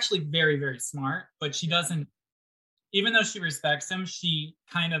 He's actually very, very smart, but she doesn't, even though she respects him, she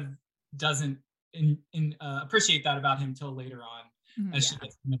kind of doesn't appreciate that about him till later on as she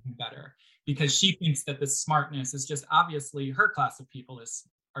gets to know him better, because she thinks that the smartness is just obviously her class of people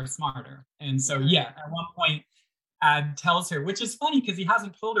are smarter. And so, at one point, Ad tells her, which is funny because he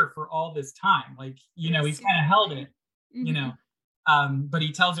hasn't told her for all this time. Like, he's kind of held it, but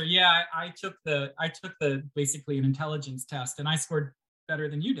he tells her, I took the basically an intelligence test and I scored better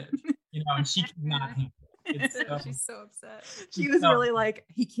than you did, and she could not handle it. She's so upset. She was really like,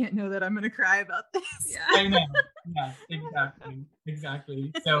 he can't know that I'm going to cry about this. Yeah, I know. Yeah,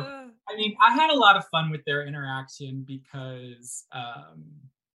 exactly. So, I mean, I had a lot of fun with their interaction because,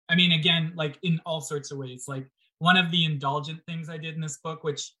 again, like in all sorts of ways, like one of the indulgent things I did in this book,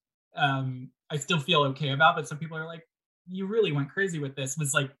 which I still feel okay about, but some people are like, you really went crazy with this,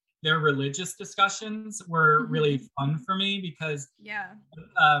 was like their religious discussions were really fun for me because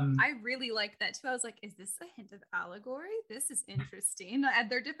I really liked that too. I was like, is this a hint of allegory? This is interesting.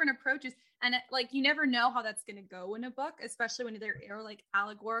 They're different approaches, and like you never know how that's going to go in a book, especially when there are like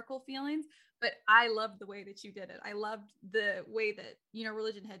allegorical feelings. But I loved the way that you did it. I loved the way that,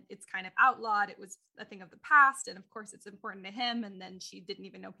 religion it's kind of outlawed. It was a thing of the past. And of course it's important to him. And then she didn't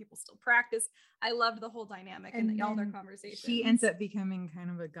even know people still practice. I loved the whole dynamic and all their conversations. She ends up becoming kind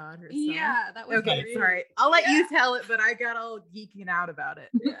of a god herself. Yeah, that was okay. Sorry. I'll let you tell it, but I got all geeking out about it.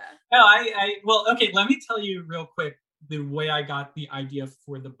 Yeah. No, well, okay, let me tell you real quick the way I got the idea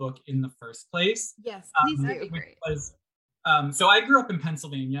for the book in the first place. Yes, please do. That'd be great. So I grew up in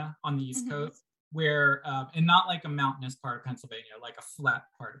Pennsylvania on the East Coast, where, and not like a mountainous part of Pennsylvania, like a flat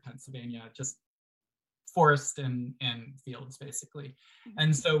part of Pennsylvania, just forest and fields, basically.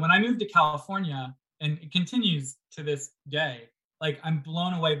 And so when I moved to California, and it continues to this day, like I'm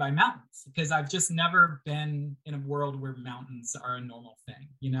blown away by mountains because I've just never been in a world where mountains are a normal thing,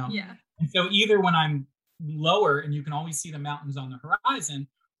 Yeah. And so either when I'm lower and you can always see the mountains on the horizon,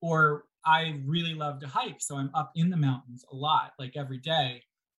 or I really love to hike. So I'm up in the mountains a lot, like every day.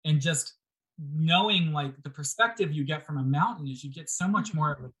 And just knowing like the perspective you get from a mountain is you get so much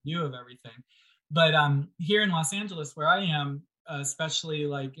more of a view of everything. But here in Los Angeles, where I am, especially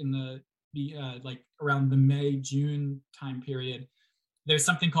like in the like around the May, June time period, there's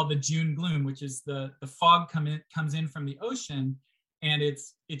something called the June gloom, which is the fog comes in from the ocean. And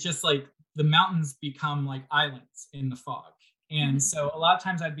it's just like the mountains become like islands in the fog. And so a lot of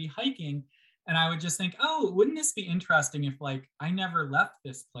times I'd be hiking and I would just think, oh, wouldn't this be interesting if like I never left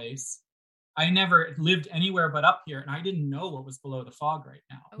this place? I never lived anywhere but up here and I didn't know what was below the fog right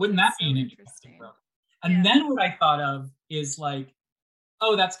now. Wouldn't that be an interesting world? And then what I thought of is like,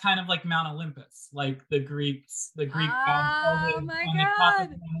 oh, that's kind of like Mount Olympus, like the Greek god on the top of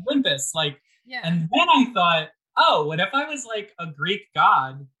Mount Olympus. Like, and then I thought, oh, what if I was like a Greek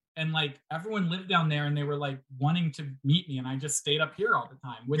god and like everyone lived down there and they were like wanting to meet me and I just stayed up here all the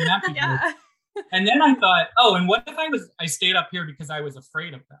time? Wouldn't that be good? And then I thought, oh, and what if I stayed up here because I was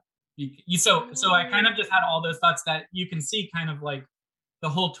afraid of them? So I kind of just had all those thoughts that you can see kind of like the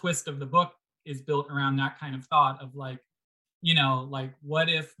whole twist of the book is built around that kind of thought of like, like what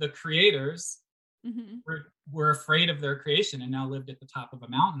if the creators were afraid of their creation and now lived at the top of a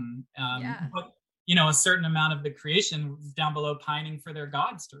mountain? But a certain amount of the creation was down below pining for their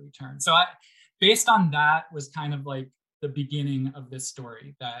gods to return. So based on that was kind of like the beginning of this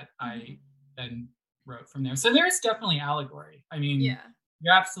story that I then wrote from there. So there's definitely allegory. I mean,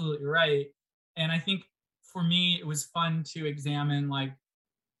 you're absolutely right. And I think for me, it was fun to examine like,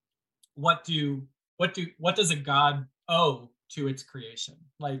 what does a god owe to its creation?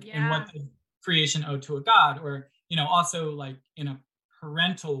 Like, and what does creation owe to a god? Or, also like in a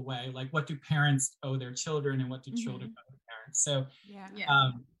parental way, like what do parents owe their children and what do children owe their parents? So,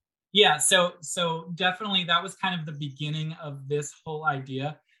 so definitely that was kind of the beginning of this whole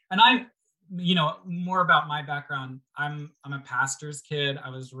idea. And more about my background. I'm a pastor's kid. I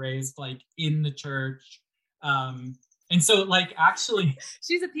was raised like in the church. And so like actually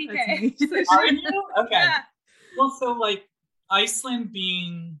she's a PK. Are you? Okay. Yeah. Well, so like Iceland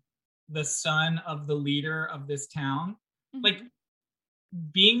being the son of the leader of this town, like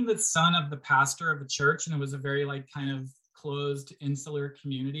being the son of the pastor of the church, and it was a very like kind of closed insular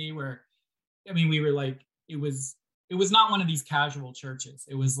community where, I mean, we were like, it was not one of these casual churches.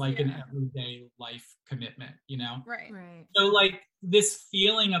 It was like an everyday life commitment, Right. So like this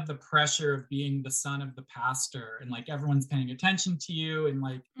feeling of the pressure of being the son of the pastor and like everyone's paying attention to you. And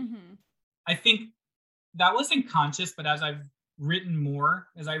like, I think that wasn't conscious, but as I've written more,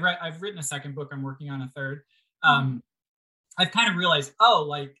 I've written a second book, I'm working on a third. I've kind of realized, oh,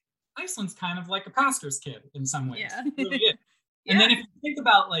 like Iceland's kind of like a pastor's kid in some ways. It really is. And then if you think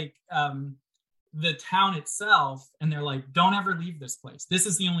about like the town itself, and they're like, don't ever leave this place. This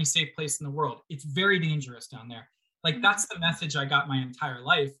is the only safe place in the world. It's very dangerous down there. Like that's the message I got my entire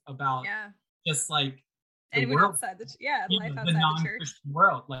life about just like the world outside the life outside the non-Christian the church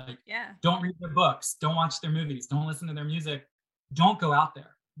world. Like don't read their books, don't watch their movies, don't listen to their music, don't go out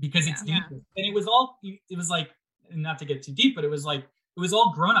there because it's dangerous. And it was like, not to get too deep, but it was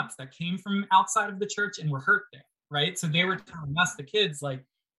all grown-ups that came from outside of the church and were hurt there, right? So they were telling us, the kids, like,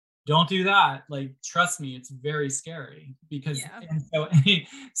 don't do that. Like, trust me, it's very scary because, and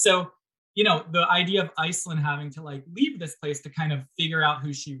so, you know, the idea of Iceland having to like leave this place to kind of figure out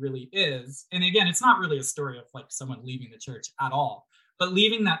who she really is. And again, it's not really a story of like someone leaving the church at all, but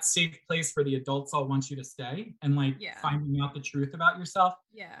leaving that safe place where the adults all want you to stay and like finding out the truth about yourself.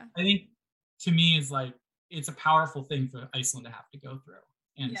 Yeah. I think to me is like, it's a powerful thing for Iceland to have to go through.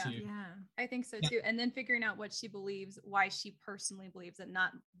 And I think so too. And then figuring out what she believes, why she personally believes it,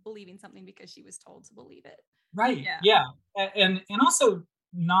 not believing something because she was told to believe it. Right. Yeah. And also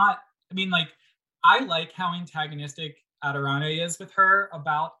not, I mean, like, I like how antagonistic Adirane is with her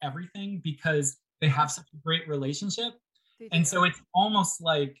about everything because they have such a great relationship. And so it's almost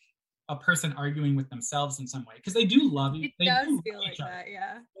like a person arguing with themselves in some way because they do love you. It does feel like that,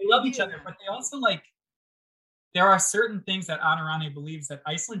 yeah. They love each other, but they also like, there are certain things that Adirane believes that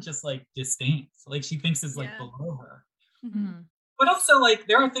Iceland just like disdains, like she thinks is like below her. Mm-hmm. But also like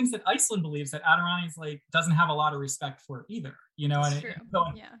there are things that Iceland believes that Adirane's like doesn't have a lot of respect for either, you know. That's and true. So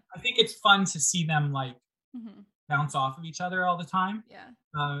I think it's fun to see them like bounce off of each other all the time.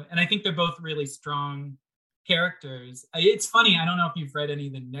 Yeah. And I think they're both really strong characters. It's funny. I don't know if you've read any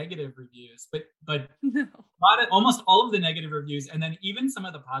of the negative reviews, but no. Almost all of the negative reviews, and then even some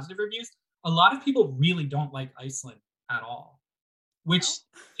of the positive reviews. A lot of people really don't like Iceland at all, which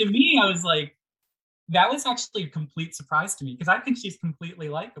to me, I was like, that was actually a complete surprise to me because I think she's completely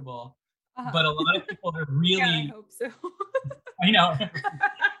likable, but a lot of people are really. Yeah, I hope so. I know.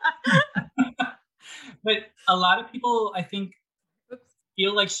 But a lot of people, I think,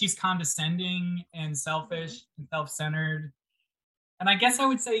 feel like she's condescending and selfish and self-centered. And I guess I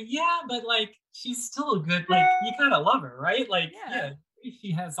would say, yeah, but like, she's still a good, like, you gotta love her, right? Like,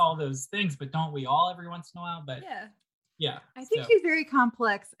 she has all those things, but don't we all every once in a while? But I think she's very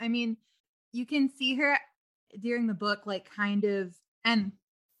complex. I mean, you can see her during the book, like kind of, and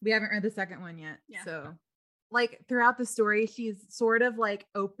we haven't read the second one yet. So like throughout the story, she's sort of like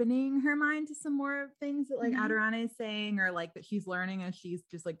opening her mind to some more things that like Adirane is saying, or like that she's learning as she's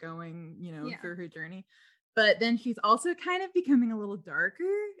just like going, you know, through her journey. But then she's also kind of becoming a little darker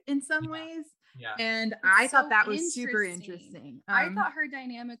in some ways. Yeah. And I thought that was super interesting. I thought her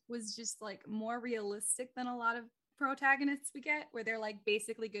dynamic was just like more realistic than a lot of protagonists we get, where they're like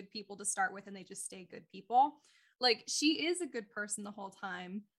basically good people to start with and they just stay good people. Like she is a good person the whole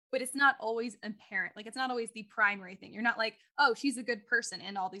time, but it's not always apparent. Like it's not always the primary thing. You're not like, oh, she's a good person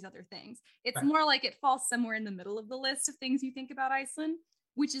and all these other things. It's more like it falls somewhere in the middle of the list of things you think about Iceland,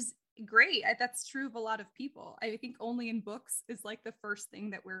 which is great. That's true of a lot of people. I think only in books is like the first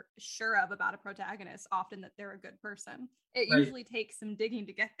thing that we're sure of about a protagonist, often that they're a good person. It usually takes some digging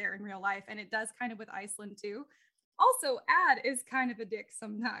to get there in real life, and it does kind of with Iceland too. Also, Ad is kind of a dick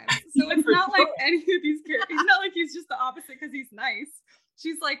sometimes. So it's not like any of these characters. It's not like he's just the opposite because he's nice.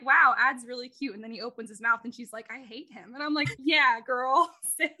 She's like, wow, Ad's really cute. And then he opens his mouth and she's like, I hate him. And I'm like, yeah, girl.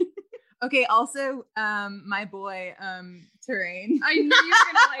 Okay, also, my boy, Terrain. I knew you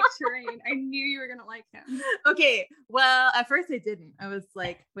were gonna like Terrain. I knew you were gonna like him. Okay, well, at first I didn't. I was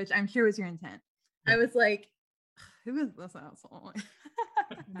like, which I'm sure was your intent. I was like, who is this asshole?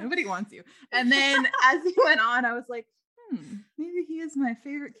 Nobody wants you. And then as he went on, I was like, maybe he is my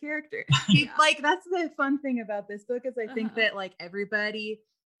favorite character. Like, that's the fun thing about this book is I think that like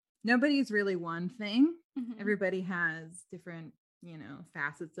nobody's really one thing. Everybody has different, you know,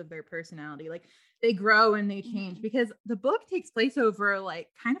 facets of their personality. Like they grow and they change because the book takes place over like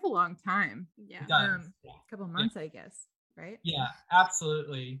kind of a long time. A couple of months, I guess. Right. Yeah,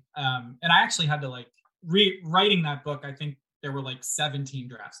 absolutely. And I actually had to like writing that book. I think there were like 17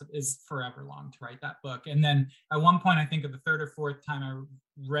 drafts. It is forever long to write that book. And then at one point, I think of the third or fourth time I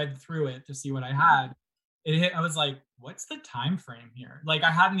read through it to see what I had, I was like, what's the time frame here? Like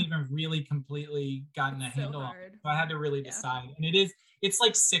I hadn't even really completely gotten a handle on it. So I had to really decide. And it's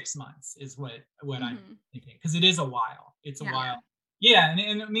like 6 months is what I'm thinking. Because it is a while. It's a while. Yeah.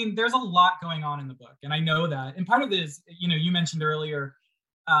 And I mean, there's a lot going on in the book. And I know that. And part of it is, you know, you mentioned earlier,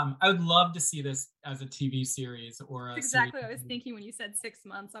 I would love to see this as a TV series or exactly what I was thinking when you said 6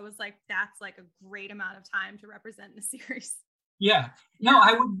 months. I was like, that's like a great amount of time to represent in a series. Yeah. No,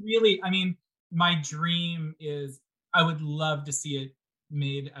 I would really, I mean, my dream is I would love to see it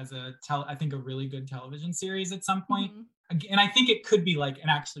made as I think a really good television series at some point. And I think it could be like an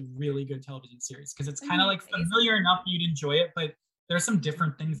actually really good television series because it's kind of like familiar enough you'd enjoy it, but there's some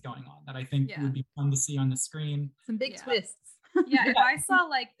different things going on that I think would be fun to see on the screen. Some big twists. Yeah, if I saw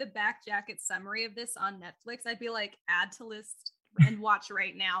like the back jacket summary of this on Netflix, I'd be like, add to list and watch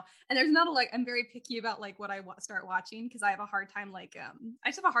right now. And there's not I'm very picky about like what I start watching because I have a hard time I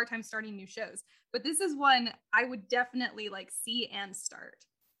just have a hard time starting new shows. But this is one I would definitely like see and start,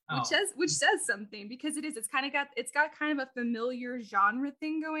 which says something because it's got kind of a familiar genre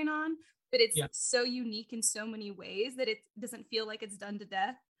thing going on, but it's so unique in so many ways that it doesn't feel like it's done to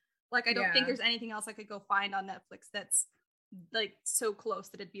death. Like I don't think there's anything else I could go find on Netflix that's like so close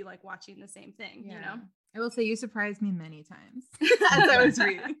that it'd be like watching the same thing, you know? I will say you surprised me many times as I was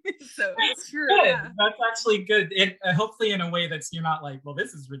reading. So it's true. Yeah. That's actually good. Hopefully in a way that's you're not like, well,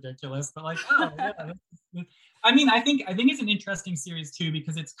 this is ridiculous, but like, oh yeah. I mean, I think it's an interesting series too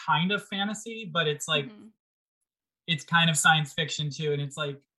because it's kind of fantasy, but it's like it's kind of science fiction too, and it's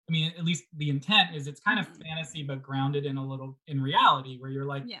like, I mean, at least the intent is it's kind of fantasy, but grounded in reality where you're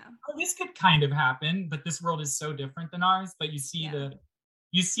like, oh, this could kind of happen, but this world is so different than ours. But you see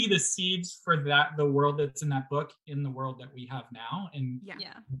the seeds for the world that's in that book in the world that we have now. And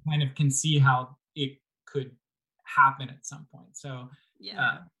you kind of can see how it could happen at some point. So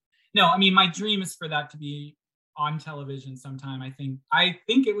no, I mean, my dream is for that to be on television sometime. I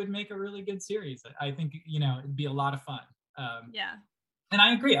think it would make a really good series. I think, it'd be a lot of fun. And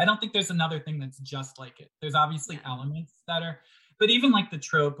I agree. I don't think there's another thing that's just like it. There's obviously elements that are, but even like the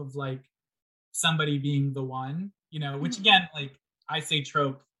trope of like somebody being the one, which again, like I say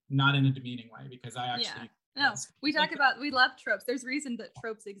trope, not in a demeaning way because I actually. No, we love tropes. There's reason that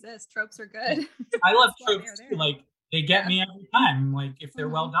tropes exist. Tropes are good. I love tropes too. Like they get me every time. Like if they're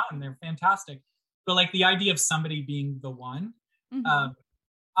well done, they're fantastic. But like the idea of somebody being the one,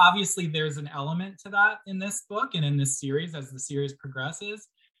 obviously there's an element to that in this book and in this series as the series progresses,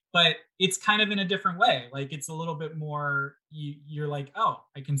 but it's kind of in a different way. Like it's a little bit more, you're like, oh,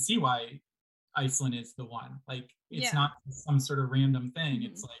 I can see why Iceland is the one. Like it's not some sort of random thing.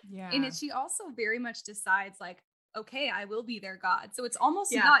 It's like, and she also very much decides like, okay, I will be their god. So it's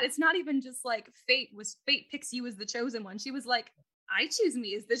almost it's not even just like fate picks you as the chosen one. She was like, I choose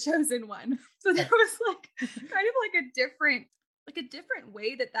me as the chosen one. So there was like kind of like a different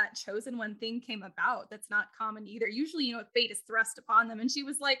way that chosen one thing came about. That's not common either. Usually, fate is thrust upon them. And she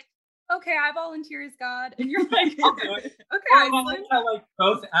was like, okay, I volunteer as God. And you're like, okay. Like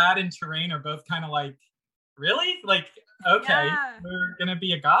both Ad and Terrain are both kind of like, really? Like, okay, we're going to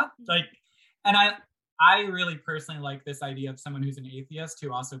be a god? Like, and I really personally like this idea of someone who's an atheist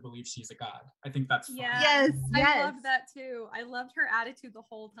who also believes she's a god. I think that's fun. Yes. I love that too. I loved her attitude the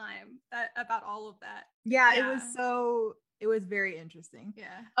whole time about all of that. Yeah, it was very interesting.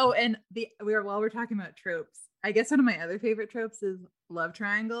 Yeah. Oh, and while we're talking about tropes, I guess one of my other favorite tropes is love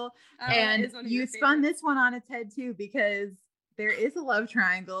triangle. And you spun this one on its head too, because there is a love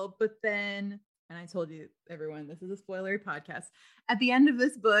triangle, but then, and I told you, everyone, this is a spoilery podcast. At the end of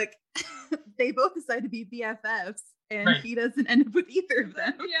this book, they both decide to be BFFs, and he doesn't end up with either of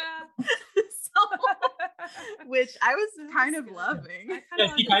them. Yeah. Which I was kind of loving.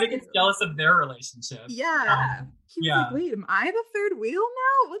 He kind of gets jealous of their relationship. Yeah. He was like, wait, am I the third wheel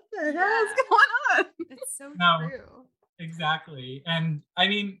now? What the hell is going on? It's so true. Exactly. And I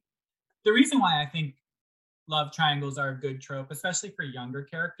mean, the reason why I think love triangles are a good trope, especially for younger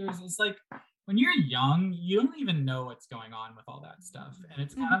characters, is like when you're young, you don't even know what's going on with all that stuff. And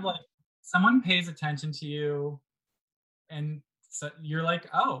it's kind of like someone pays attention to you and so you're like,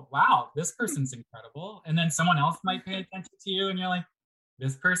 oh, wow, this person's incredible. And then someone else might pay attention to you and you're like,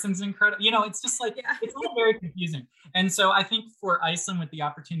 this person's incredible. It's just like, it's all very confusing. And so I think for Iceland, with the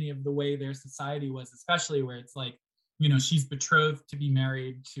opportunity of the way their society was, especially where it's like, she's betrothed to be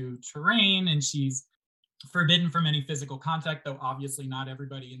married to Terrain and she's forbidden from any physical contact, though obviously not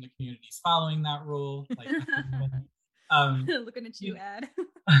everybody in the community is following that rule. Like, looking at you, Ad.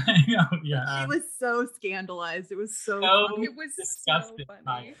 I know, yeah. She was so scandalized. It was so funny. It was disgusted so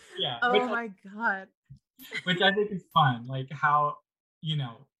funny. Yeah. Oh my god. Which I think is fun. Like how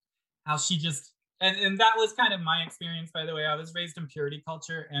she just and that was kind of my experience, by the way. I was raised in purity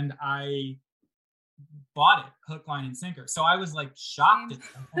culture and I bought it hook, line, and sinker. So I was like shocked at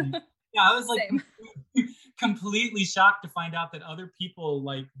something. Yeah, I was like completely shocked to find out that other people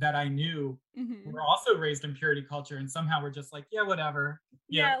like that I knew were also raised in purity culture and somehow were just like, yeah, whatever.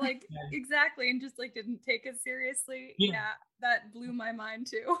 Yeah, exactly. And just like didn't take it seriously. Yeah, that blew my mind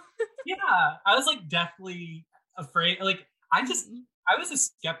too. Yeah, I was like deathly afraid. Like I was a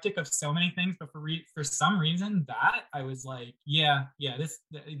skeptic of so many things, but for some reason that I was like, yeah,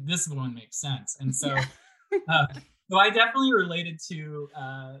 this one makes sense. And so, so I definitely related to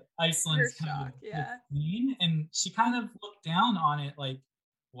Iceland's kind of queen, and she kind of looked down on it like,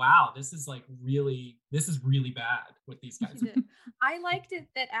 wow, this is really bad what these guys are. I liked it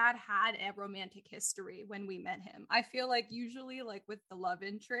that Ad had a romantic history when we met him. I feel like usually like with the love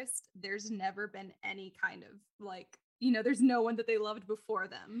interest, there's never been any kind of like, there's no one that they loved before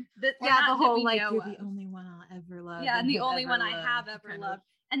them. The whole like, you're the only one I'll ever love. Yeah, and the only one I have ever loved.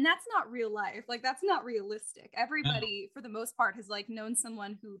 And that's not real life. Like, that's not realistic. Everybody, for the most part, has like known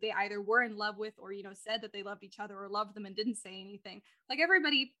someone who they either were in love with or, said that they loved each other or loved them and didn't say anything. Like,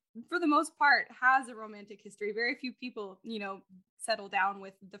 everybody, for the most part, has a romantic history. Very few people, settle down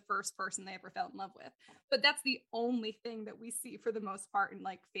with the first person they ever fell in love with. But that's the only thing that we see for the most part in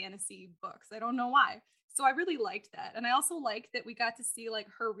like fantasy books. I don't know why. So I really liked that. And I also liked that we got to see like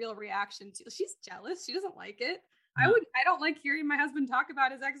her real reaction to, she's jealous. She doesn't like it. I don't like hearing my husband talk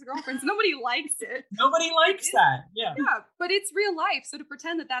about his ex-girlfriends. Nobody likes it. Nobody likes that. Yeah. Yeah, but it's real life. So to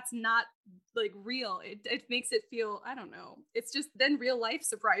pretend that that's not like real, it makes it feel, I don't know. It's just then real life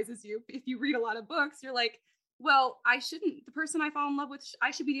surprises you. If you read a lot of books, you're like, well, the person I fall in love with,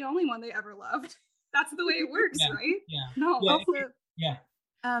 I should be the only one they ever loved. That's the way it works, right? Yeah. No. Yeah.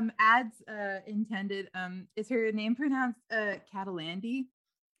 Also, Ad's intended, is her name pronounced Catalandi?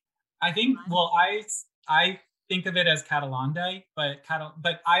 I think, well, I think of it as Catalande, but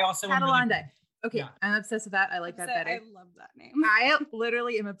I also Catalande. Okay, yeah. I'm obsessed with that. I like that better. I love that name. I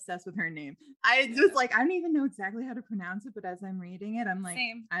literally am obsessed with her name. I just like, I don't even know exactly how to pronounce it, but as I'm reading it, I'm like,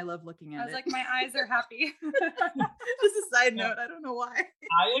 same. I love looking at it. I was like, my eyes are happy. Just a side note. I don't know why.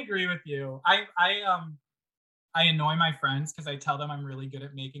 I agree with you. I annoy my friends because I tell them I'm really good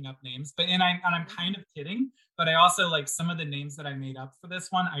at making up names, and I'm kind of kidding, but I also like some of the names that I made up for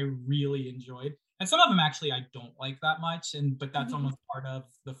this one, I really enjoyed. And some of them actually I don't like that much, but that's almost part of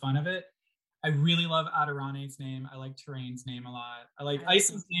the fun of it. I really love Adarane's name. I like Terrain's name a lot. I like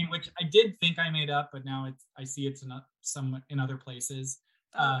Iceland's name, which I did think I made up, but now I see it's in other places.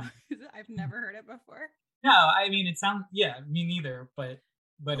 I've never heard it before. No, I mean it sounds me neither, but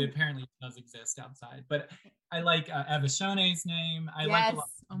it apparently does exist outside. But I like Evashone's name. I like a lot.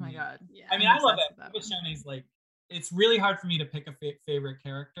 Oh my god! Yeah, I mean I love it. Evashone's like, it's really hard for me to pick a favorite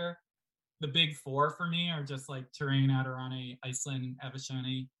character. The big four for me are just like Terrain, Adarane, Iceland,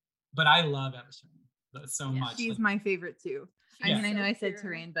 Evashone. But I love Evashone so much. She's my favorite too. I mean, I know I said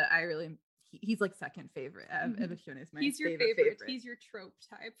Terrain, but I really, he's like second favorite. Evashone is my He's your favorite. He's your trope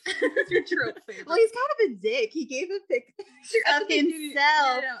type. He's your trope favorite. Well, he's kind of a dick. He gave a picture of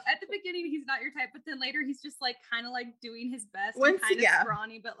himself. At the beginning, he's not your type, but then later he's just like kind of like doing his best, and kind of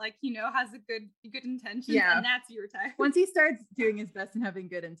scrawny, but like has a good intentions, and that's your type. Once he starts doing his best and having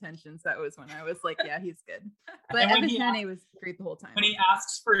good intentions, that was when I was like, yeah, he's good. But Evashone was great the whole time. When he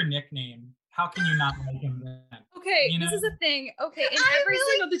asks for a nickname, how can you not like him then? Okay, this is a thing. Okay, in every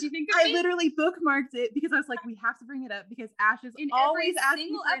single, did you think of I literally bookmarked it because I was like, we have to bring it up because Ash is always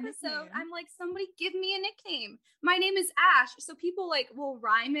asking for a nickname. I'm like, somebody give me a nickname. My name is Ash, so people like will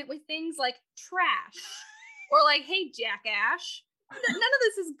rhyme it with things like trash or like, hey, Jackash. None of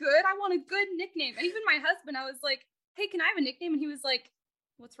this is good. I want a good nickname. And even my husband, I was like, hey, can I have a nickname? And he was like,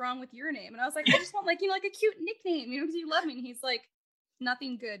 what's wrong with your name? And I was like, I just want like a cute nickname, because you love me. And he's like,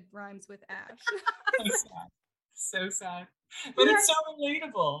 nothing good rhymes with Ash. So sad. But it's so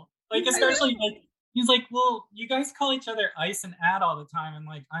relatable. Like, especially like, he's like, well, you guys call each other Ice and Ad all the time. And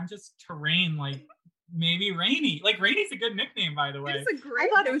like, I'm just Terrain, like maybe Rainy. Like, Rainy's a good nickname, by the way. It's a great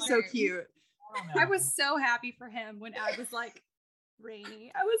I thought it was so cute. I was so happy for him when Ad was like,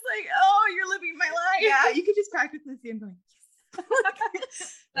 Rainy. I was like, oh, you're living my life. Yeah, you could just practice this and going,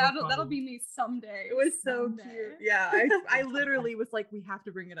 that'll be me someday. It was so cute. Yeah, I literally was like, we have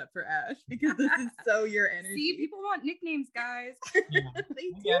to bring it up for Ash because this is so your energy. See, people want nicknames, guys. Yeah,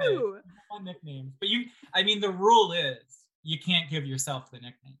 they do. Want nicknames, but the rule is you can't give yourself the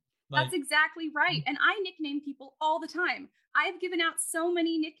nickname. Like, that's exactly right. And I nickname people all the time. I've given out so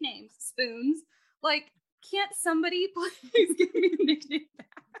many nicknames. Spoons. Like, can't somebody please give me a nickname back?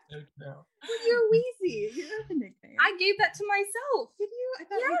 So true. Well, you're Wheezy. You have a nickname. I gave that to myself. Did you? I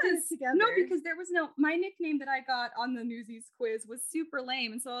thought we did it together. No, because there was my nickname that I got on the Newsies quiz was super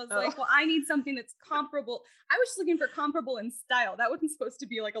lame. And so I was like, well, I need something that's comparable. I was just looking for comparable in style. That wasn't supposed to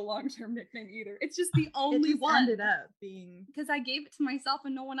be like a long-term nickname either. It's just the only one. Ended up being. Because I gave it to myself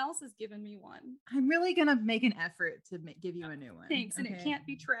and no one else has given me one. I'm really going to make an effort to give you a new one. Thanks. Okay. And it can't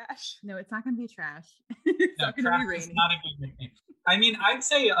be trash. No, it's not going to be trash. It's not going to be Rainy. It's not a good nickname. I mean, I'd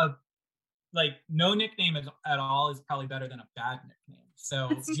say like no nickname at all is probably better than a bad nickname. So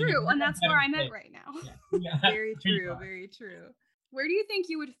it's true, and that's where I'm at right now. Yeah. Very true, very true. Where do you think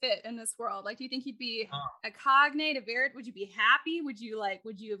you would fit in this world? Like, do you think you'd be a cognate, a Verit? Would you be happy? Would you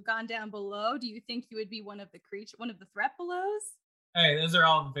have gone down below? Do you think you would be one of the threat belows? Hey, those are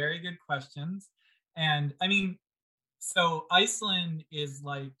all very good questions. And I mean, so Iceland is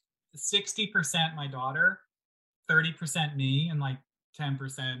like 60% my daughter, 30% me, and like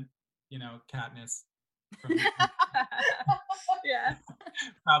 10%, Katniss. Yeah.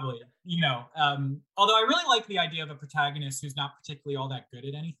 Probably, although I really like the idea of a protagonist who's not particularly all that good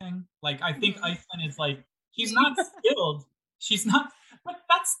at anything. Like, I think Iceland is like, he's not skilled. She's not, but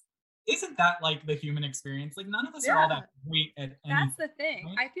isn't that like the human experience? Like, none of us are all that great at anything. That's the thing.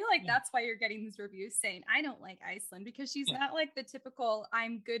 Right? I feel like that's why you're getting these reviews saying, I don't like Iceland, because she's not like the typical,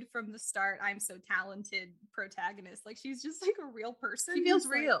 I'm good from the start, I'm so talented protagonist. Like, she's just like a real person. She feels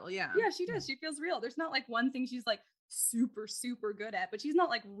real, yeah. Yeah, she does. She feels real. There's not like one thing she's like super, super good at, but she's not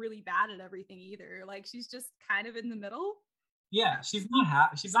like really bad at everything either. Like, she's just kind of in the middle. Yeah, she's not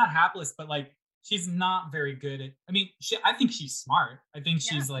hapless, but like, she's not very good at, I mean, I think she's smart. I think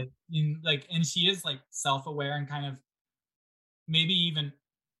she's and she is like self-aware and kind of maybe even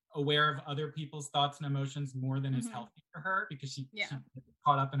aware of other people's thoughts and emotions more than is healthy for her, because she gets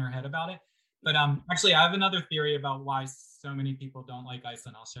caught up in her head about it. But actually, I have another theory about why so many people don't like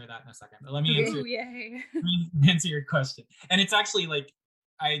Iceland. I'll share that in a second. But let me answer your question. And it's actually like,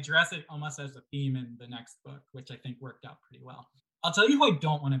 I address it almost as a theme in the next book, which I think worked out pretty well. I'll tell you who I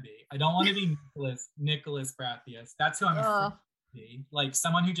don't want to be. I don't want to be Nicholas Brathius. That's who I'm afraid to be. Like,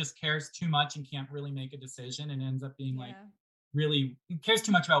 someone who just cares too much and can't really make a decision and ends up being like really cares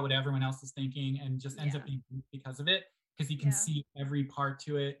too much about what everyone else is thinking and just ends up being because of it, because he can see every part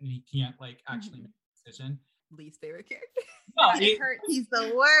to it and he can't like actually make a decision. Least favorite character. No, it hurts. He's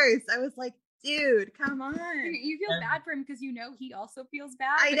the worst. I was like, dude, come on. You feel bad for him because he also feels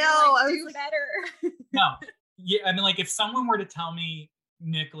bad. I know. Like, do better. No. Yeah, I mean, like, if someone were to tell me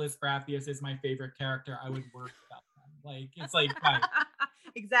Nicholas Brathius is my favorite character, I would worry about them. Like, it's like, right.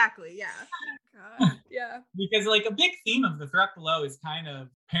 Exactly, yeah. God, yeah. Because like a big theme of The Threat Below is kind of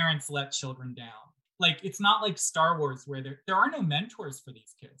parents let children down. Like, it's not like Star Wars where there are no mentors for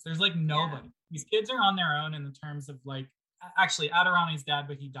these kids. There's like nobody. These kids are on their own in the terms of like, actually Adirani's dad,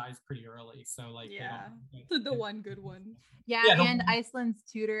 but he dies pretty early. So like, the one good one. Yeah, and Iceland's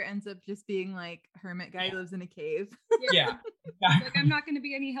tutor ends up just being like hermit guy who lives in a cave. Yeah. Like, I'm not going to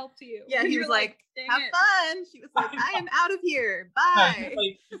be any help to you. Yeah, he was like, have fun. She was like, I am out of here. Bye.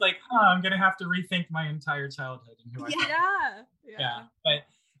 He's like, I'm going to have to rethink my entire childhood and who I am. Yeah. But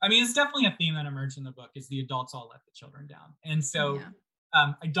I mean, it's definitely a theme that emerged in the book, is the adults all let the children down. And so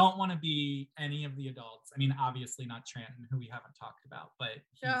I don't want to be any of the adults. I mean, obviously not Tranton, who we haven't talked about, but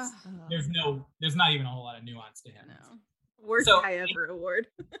there's not even a whole lot of nuance to him. No. Worst guy ever award.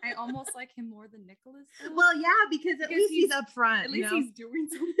 I almost like him more than Nicholas. Well, yeah, because at least he's up front. At least he's doing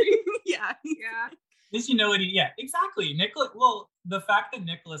something. Yeah. At least you know what exactly. Well, the fact that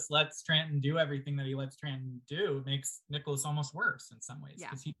Nicholas lets Tranton do everything that he lets Tranton do makes Nicholas almost worse in some ways,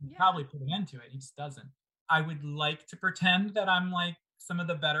 because he can probably put an end to it. He just doesn't. I would like to pretend that I'm like some of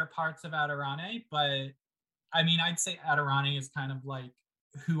the better parts of Adirane, but I mean, I'd say Adirane is kind of like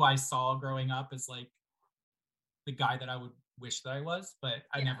who I saw growing up as like the guy that I would wish that I was, but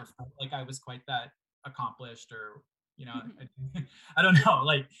I never felt like I was quite that accomplished, or I don't know,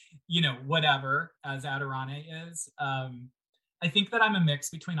 like, whatever as Adirane is. I think that I'm a mix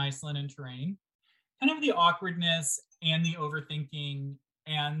between Iceland and Terrain, kind of the awkwardness and the overthinking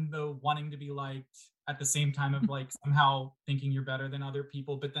and the wanting to be liked at the same time of like somehow thinking you're better than other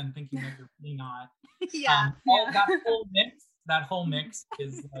people, but then thinking that you're really not. That whole mix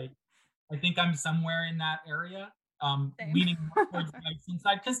is like, I think I'm somewhere in that area, leaning more towards the Iceland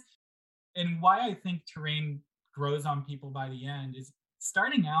side. And why I think Terrain grows on people by the end is,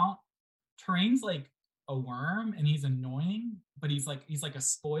 starting out, Terrain's like a worm and he's annoying, but he's like a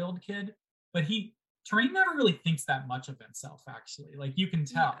spoiled kid. But Terrain never really thinks that much of himself, actually. Like, you can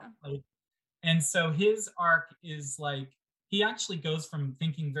tell. Like, and so his arc is like, he actually goes from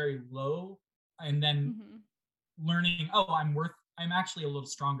thinking very low and then learning, I'm actually a little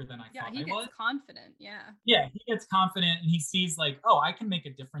stronger than I thought I was. Yeah, he gets confident, Yeah, he gets confident and he sees like, I can make a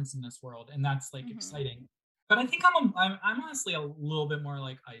difference in this world, and that's like exciting. But I think I'm honestly a little bit more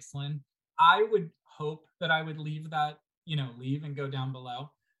like Iceland. I would hope that I would leave and go down below.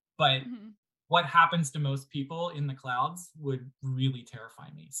 But what happens to most people in the clouds would really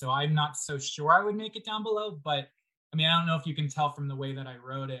terrify me. So I'm not so sure I would make it down below. But I mean, I don't know if you can tell from the way that I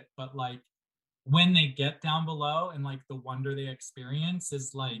wrote it, but like, when they get down below and like the wonder they experience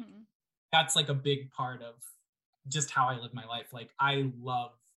is like, that's like a big part of just how I live my life. Like I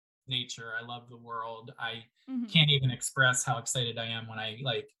love nature. I love the world. I can't even express how excited I am when I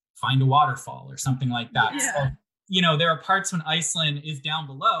like find a waterfall or something like that. Yeah. So, you know, there are parts when Iceland is down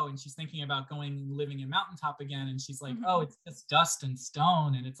below and she's thinking about going and living in mountaintop again. And she's like, oh, it's just dust and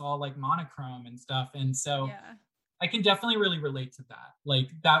stone and it's all like monochrome and stuff. And so I can definitely really relate to that. Like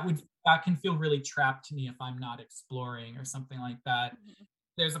that can feel really trapped to me if I'm not exploring or something like that.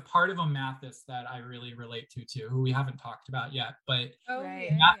 There's a part of Amathys that I really relate to too, who we haven't talked about yet, but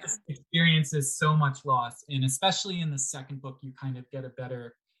Amathys experiences so much loss. And especially in the second book, you kind of get a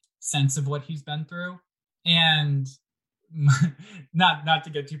better sense of what he's been through. And not to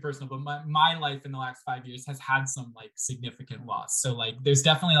get too personal, but my life in the last 5 years has had some like significant loss. So like there's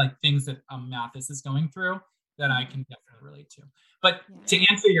definitely like things that Amathys is going through that I can definitely relate to. But to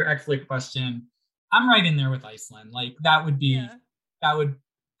answer your excellent question, I'm right in there with Iceland. Like that would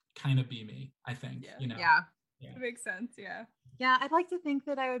kind of be me, I think. You know? Yeah. It makes sense. Yeah, I'd like to think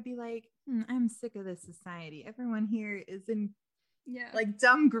that I would be like, I'm sick of this society. Everyone here is in like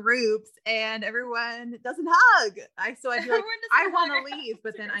dumb groups and everyone doesn't hug. So I'd be like, I want to leave,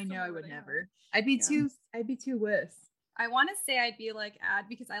 but then I know I would never. I'd be too wuss. I want to say I'd be like Ad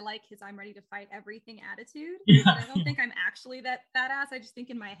because I like his I'm ready to fight everything attitude. But I don't think I'm actually that ass. I just think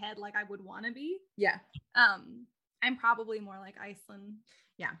in my head like I would want to be. Yeah. I'm probably more like Iceland.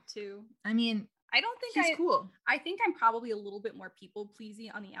 Yeah. Too. I mean, I don't think she's cool. I think I'm probably a little bit more people pleasing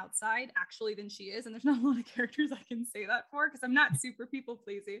on the outside actually than she is. And there's not a lot of characters I can say that for because I'm not super people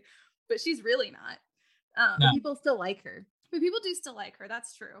pleasing, but she's really not. People still like her. But people do still like her.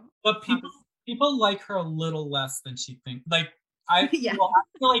 That's true. But people like her a little less than she thinks. Like I feel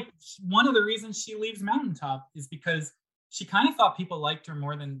like one of the reasons she leaves Mountaintop is because she kind of thought people liked her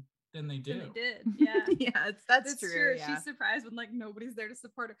more than they do. They did. Yeah. That's true. Yeah. She's surprised when like nobody's there to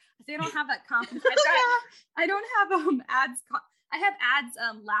support her. I say I don't have that confidence. I don't have I have Ad's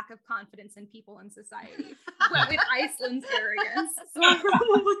lack of confidence in people in society with Iceland's arrogance. So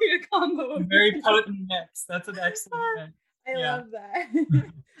probably a combo of very potent mix. That's an excellent mix. I love that.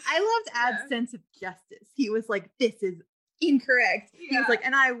 I loved Ad's sense of justice. He was like, this is incorrect. He was like,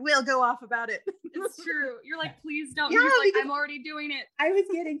 and I will go off about it. It's true. You're like, please don't. He's like, I'm already doing it. I was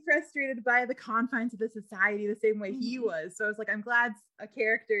getting frustrated by the confines of the society the same way he was. So I was like, I'm glad a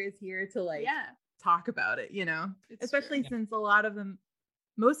character is here to like talk about it, you know? It's especially since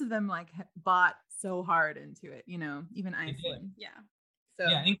most of them like bought so hard into it, you know, even Iceland. So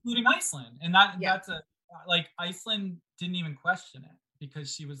including Iceland. And that's like Iceland didn't even question it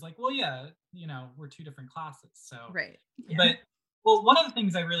because she was like, well, you know, we're two different classes. So but one of the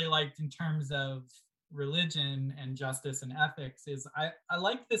things I really liked in terms of religion and justice and ethics is I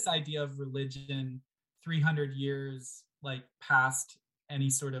like this idea of religion 300 years like past any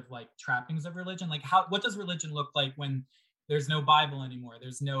sort of like trappings of religion. Like what does religion look like when there's no Bible anymore,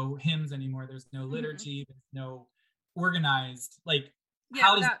 there's no hymns anymore, there's no liturgy, there's no organized like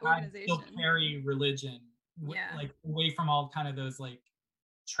how does God still carry religion like away from all kind of those like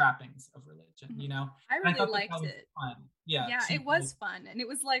trappings of religion, you know? I really liked it. Fun. It was fun, and it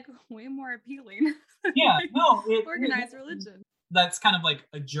was like way more appealing. Organized religion. That's kind of like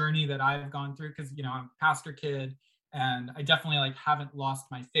a journey that I've gone through because you know I'm a pastor kid, and I definitely like haven't lost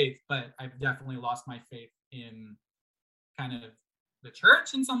my faith, but I've definitely lost my faith in kind of the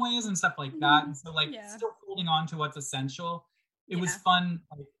church in some ways and stuff like that. And so like still holding on to what's essential. It was fun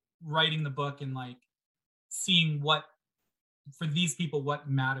like writing the book and like seeing what for these people what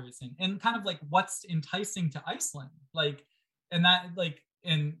matters and kind of like what's enticing to Iceland, like, and that like,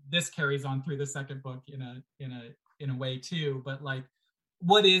 and this carries on through the second book in a way too, but like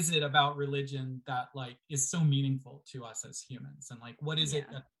what is it about religion that like is so meaningful to us as humans, and like what is it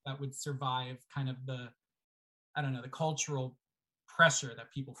that would survive kind of the the cultural pressure that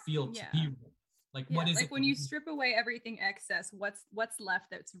people feel to be like what is like it when you strip away everything excess, what's left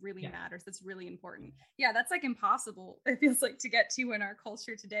that's really matters, that's really important. That's like impossible, it feels like, to get to in our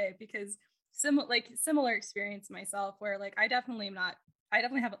culture today, because similar experience myself where like I definitely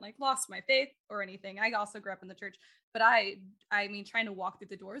haven't like lost my faith or anything. I also grew up in the church, but I mean trying to walk through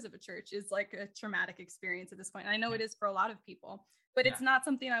the doors of a church is like a traumatic experience at this point. I know it is for a lot of people, but it's not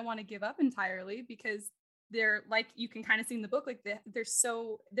something I want to give up entirely, because they're like, you can kind of see in the book, like there's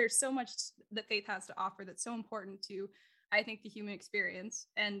so much that faith has to offer that's so important to, I think, the human experience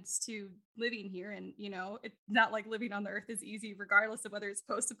and to living here. And you know, it's not like living on the earth is easy regardless of whether it's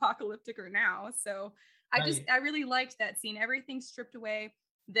post-apocalyptic or now. So I really liked that scene, everything stripped away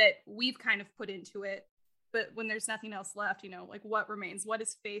that we've kind of put into it, but when there's nothing else left, you know, like what remains, what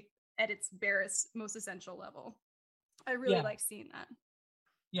is faith at its barest, most essential level. I really like seeing that.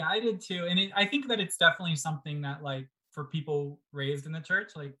 Yeah, I did too. And I think that it's definitely something that like for people raised in the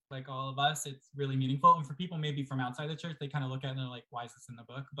church, like all of us, it's really meaningful. And for people maybe from outside the church, they kind of look at it and they're like, why is this in the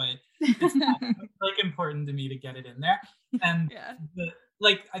book? But it's like important to me to get it in there. And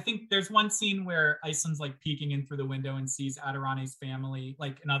like I think there's one scene where Iceland's like peeking in through the window and sees Adarane's family,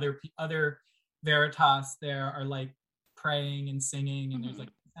 like and other Veritas there are like praying and singing, and there's like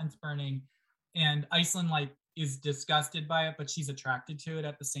incense burning, and Iceland like is disgusted by it, but she's attracted to it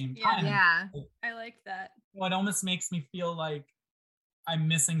at the same time. Yeah. I like that. It almost makes me feel like I'm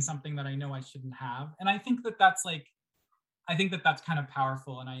missing something that I know I shouldn't have. And I think that that's kind of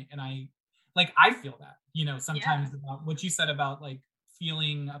powerful. And I like, I feel that, you know, sometimes about what you said about like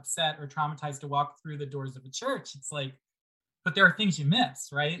feeling upset or traumatized to walk through the doors of a church. It's like, but there are things you miss,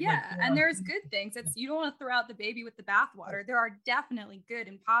 right? Yeah. Like, and there's good things. You don't want to throw out the baby with the bathwater. There are definitely good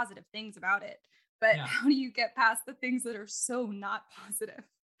and positive things about it. But how do you get past the things that are so not positive?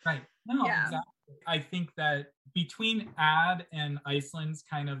 Right. No, exactly. I think that between Ad and Iceland's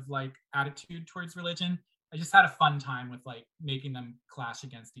kind of like attitude towards religion, I just had a fun time with like making them clash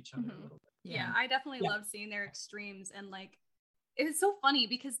against each other a little bit. Yeah, I definitely love seeing their extremes. And like, it's so funny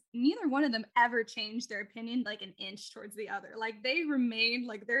because neither one of them ever changed their opinion like an inch towards the other. Like they remained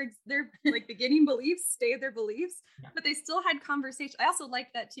like their like beginning beliefs stayed their beliefs, but they still had conversation. I also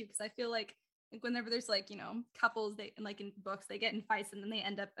like that too, because I feel like whenever there's like, you know, couples, they like in books, they get in fights and then they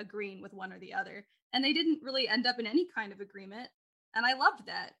end up agreeing with one or the other. And they didn't really end up in any kind of agreement. And I loved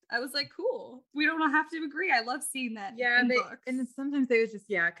that. I was like, cool. We don't have to agree. I love seing that in books. And sometimes they would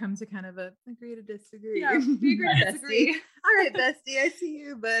just, come to kind of a agree to disagree. Yeah, we agree to disagree. All right, bestie, I see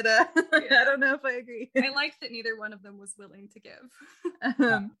you, but I don't know if I agree. I liked that neither one of them was willing to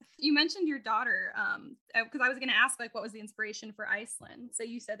give. You mentioned your daughter, because I was going to ask, like, what was the inspiration for Iceland? So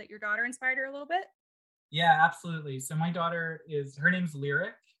you said that your daughter inspired her a little bit? Yeah, absolutely. So my daughter her name's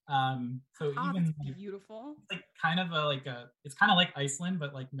Lyric. So even like, beautiful. It's like kind of it's kind of like Iceland,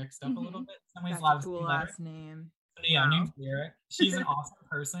 but like mixed up a little bit. In some ways, a lot of cool last name. So, yeah, her name's Lyric. She's an awesome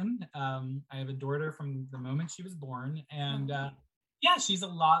person. I have adored her from the moment she was born, and she's a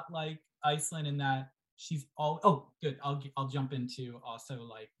lot like Iceland in that she's good. I'll jump into also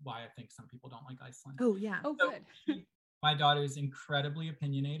like why I think some people don't like Iceland. Oh yeah. Oh, so good. My daughter is incredibly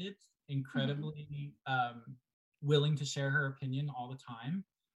opinionated, incredibly willing to share her opinion all the time.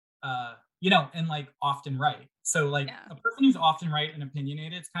 You know, and like often right. So like a person who's often right and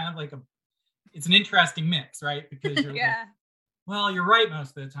opinionated, it's kind of like it's an interesting mix, right? Because you're like, well, you're right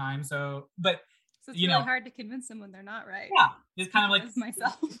most of the time. So it's really hard to convince them when they're not right. Yeah. It's kind of like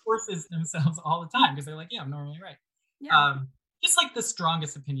myself forces themselves all the time because they're like, I'm normally right. Yeah. Just like the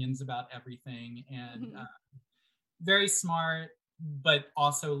strongest opinions about everything and very smart, but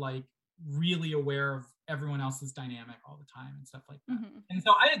also like really aware of everyone else's dynamic all the time and stuff like that. And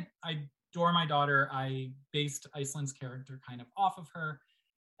so I adore my daughter. I based Iceland's character kind of off of her.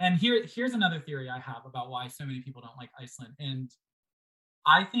 And here's another theory I have about why so many people don't like Iceland. And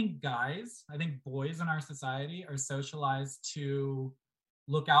I think boys in our society are socialized to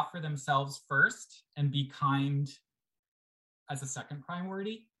look out for themselves first and be kind as a second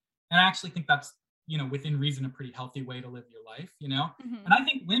priority. And I actually think that's, you know, within reason, a pretty healthy way to live your life, you know? And I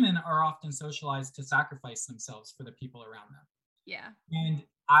think women are often socialized to sacrifice themselves for the people around them. Yeah. And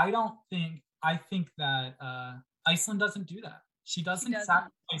I think that Iceland doesn't do that. She doesn't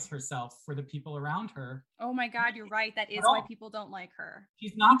sacrifice herself for the people around her. Oh my God, you're right. That is why people don't like her.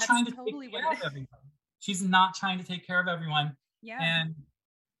 She's not trying to take care of everyone. She's not trying to take care of everyone. Yeah. And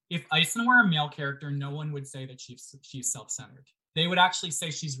if Iceland were a male character, no one would say that she's self-centered. They would actually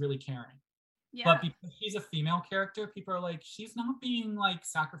say she's really caring. Yeah. But because she's a female character, people are like, she's not being like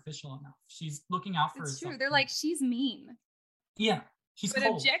sacrificial enough. She's looking out for herself. It's true. They're like, she's mean. Yeah. She's But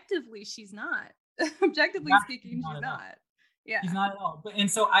cold. Objectively, she's not. Objectively speaking, she's not. Yeah. She's not at all.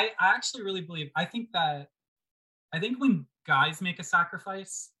 And so I actually really believe, I think when guys make a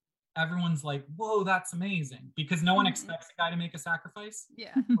sacrifice, everyone's like, whoa, that's amazing. Because no one expects a guy to make a sacrifice.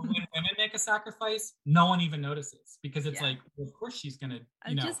 Yeah. But when women make a sacrifice, no one even notices because it's like, well, of course she's going to,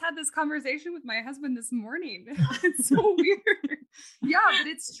 I just had this conversation with my husband this morning. It's so weird. Yeah, but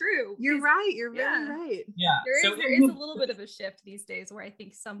it's true. You're right. You're really right. Yeah. There is a little bit of a shift these days where I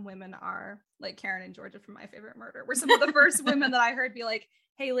think some women are like Karen and Georgia from My Favorite Murder, where some of the first women that I heard be like,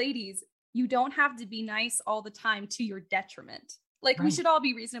 hey, ladies, you don't have to be nice all the time to your detriment. Like, we should all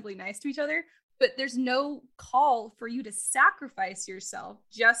be reasonably nice to each other, but there's no call for you to sacrifice yourself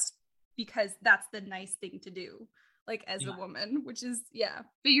just because that's the nice thing to do, like, as a woman, which is,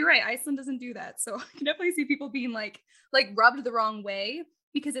 But you're right, Iceland doesn't do that. So I can definitely see people being like rubbed the wrong way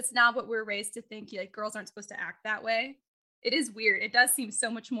because it's not what we're raised to think. Like, girls aren't supposed to act that way. it is weird. It does seem so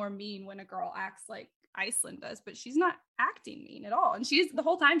much more mean when a girl acts like Iceland does, but she's not acting mean at all. And she's the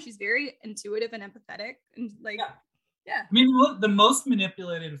whole time she's very intuitive and empathetic and like, yeah. I mean, the most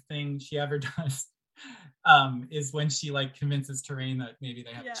manipulative thing she ever does is when she like convinces Terrain that maybe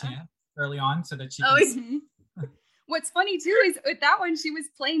they have a chance early on so that she can What's funny too is with that one, she was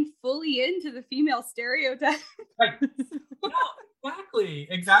playing fully into the female stereotype. Right.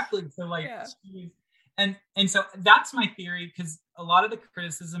 Exactly. So like, and so that's my theory, because a lot of the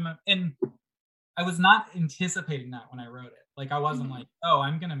criticism and I was not anticipating that when I wrote it. Like I wasn't like, oh,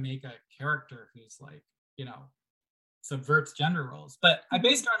 I'm gonna make a character who's like, you know, subverts gender roles. But I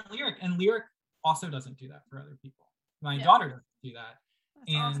based it on Lyric, and Lyric also doesn't do that for other people. My daughter doesn't do that.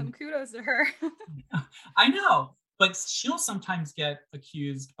 That's awesome. Kudos to her. I know. But she'll sometimes get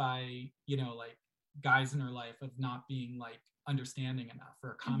accused by, you know, like guys in her life of not being like understanding enough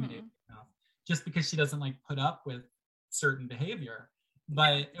or accommodating enough, just because she doesn't like put up with certain behavior.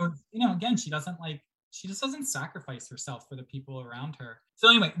 But it was, you know, again, she just doesn't sacrifice herself for the people around her. So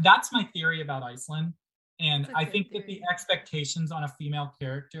anyway, that's my theory about Iceland. And I think that the expectations on a female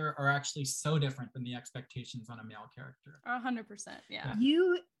character are actually so different than the expectations on a male character. 100%. Yeah.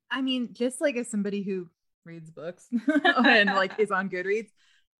 I mean, just like as somebody who reads books and like is on Goodreads,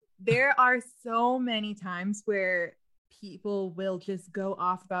 there are so many times where people will just go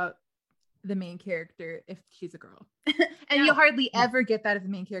off about the main character if she's a girl. And you hardly ever get that if the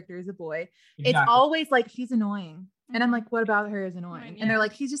main character is a boy. Exactly. It's always like, she's annoying. And I'm like, what about her is annoying? And they're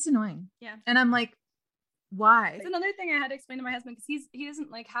like, she's just annoying. Yeah. And I'm like, why? It's another thing I had to explain to my husband, because he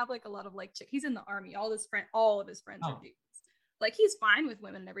doesn't like have like a lot of like he's in the army. All of his friends are dudes. Like he's fine with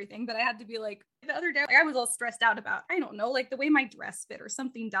women and everything, but I had to be like, the other day, like, I was all stressed out about, I don't know, like the way my dress fit or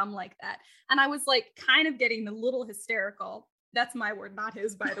something dumb like that. And I was like kind of getting a little hysterical. That's my word, not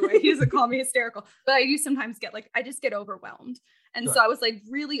his, by the way. He doesn't call me hysterical, but I do sometimes get like, I just get overwhelmed. And so I was like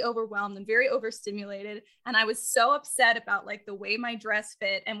really overwhelmed and very overstimulated. And I was so upset about like the way my dress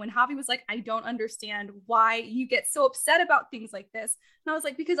fit. And when Javi was like, I don't understand why you get so upset about things like this. And I was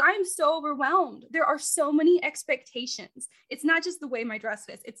like, because I am so overwhelmed. There are so many expectations. It's not just the way my dress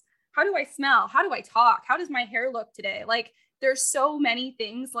fits. It's how do I smell? How do I talk? How does my hair look today? Like there's so many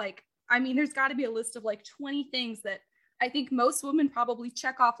things. Like, I mean, there's got to be a list of like 20 things that I think most women probably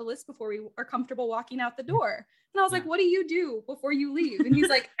check off the list before we are comfortable walking out the door. And I was like, what do you do before you leave? And he's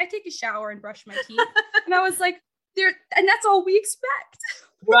like, I take a shower and brush my teeth. And I was like, and that's all we expect.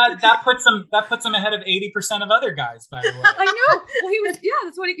 Well, that puts them ahead of 80% of other guys, by the way. I know. Well,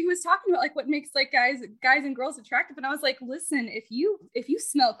 that's what he was talking about, like what makes like guys and girls attractive. And I was like, listen, if you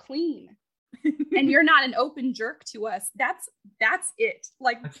smell clean and you're not an open jerk to us, that's it.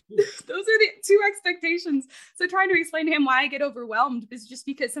 Like those are the two expectations. So trying to explain to him why I get overwhelmed is just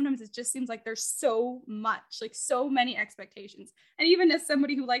because sometimes it just seems like there's so much, like so many expectations. And even as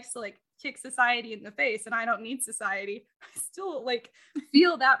somebody who likes to like kick society in the face, and I don't need society, I still like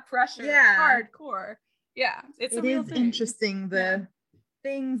feel that pressure hardcore. Yeah, it is interesting the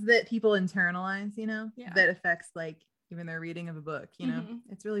things that people internalize, you know, that affects like even their reading of a book, you know.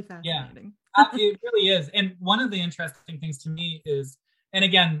 It's really fascinating. It really is. And one of the interesting things to me is, and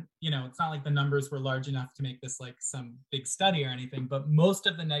again, you know, it's not like the numbers were large enough to make this like some big study or anything, but most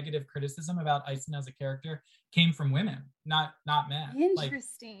of the negative criticism about Iceland as a character came from women, not men.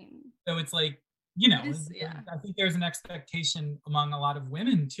 Interesting. Like, so it's like, you know, I think there's an expectation among a lot of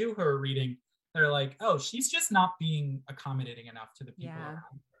women too who are reading. They're like, oh, she's just not being accommodating enough to the people around her.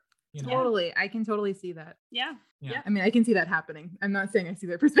 You know? Totally. I can totally see that. Yeah. I mean, I can see that happening. I'm not saying I see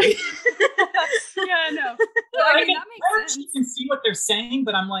their perspective. Yeah, no. I mean, that makes sense. You can see what they're saying,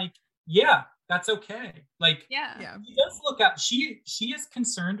 but I'm like, yeah, that's okay. Like, she does look out. She is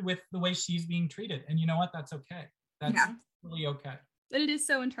concerned with the way she's being treated. And you know what? That's okay. That's really okay. But it is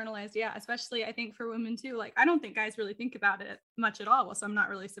so internalized, especially I think for women too. Like, I don't think guys really think about it much at all. So I'm not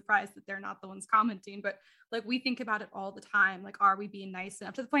really surprised that they're not the ones commenting, but like we think about it all the time. Like, are we being nice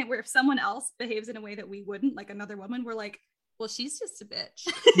enough, to the point where if someone else behaves in a way that we wouldn't, like another woman, we're like, well, she's just a bitch.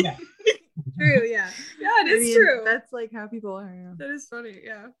 Yeah. True. Yeah. Yeah, it is true. That's like how people are. Yeah. That is funny.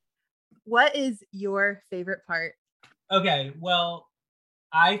 Yeah. What is your favorite part? Okay. Well,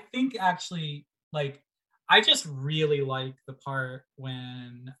 I think actually like, I just really like the part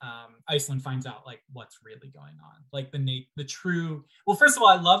when Iceland finds out like what's really going on, like the true. Well, first of all,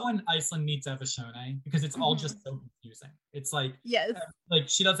 I love when Iceland meets Evashone because it's all just so confusing. It's like like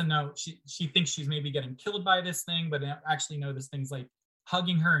she doesn't know. She thinks she's maybe getting killed by this thing, but actually no, this thing's like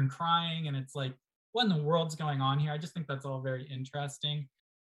hugging her and crying, and it's like, what in the world's going on here? I just think that's all very interesting.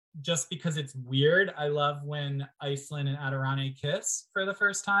 just because it's weird. I love when Iceland and Adirane kiss for the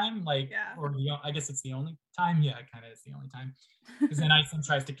first time, like, or I guess it's the only time. Yeah, it kind of is the only time. Because then Iceland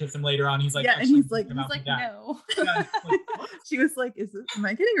tries to kiss him later on. He's like, yeah, and he's like no. Yeah, like, she was like, am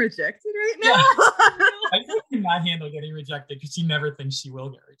I getting rejected right now? Yeah. I think cannot handle getting rejected because she never thinks she will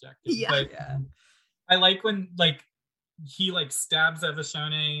get rejected. Yeah, but I like when like he like stabs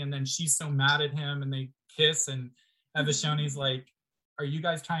Evashone and then she's so mad at him and they kiss and Evashone's like, are you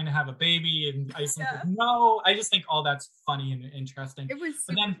guys trying to have a baby? And Iceland's like, no. I just think all that's funny and interesting. It was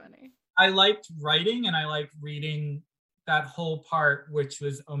super funny. I liked writing and I liked reading that whole part, which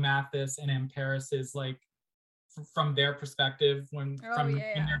was Omathis and Amparis's, like, from their perspective, when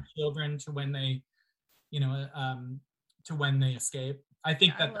they're children to when they, to when they escape. I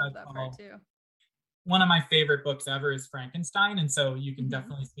think that's part too. One of my favorite books ever is Frankenstein, and so you can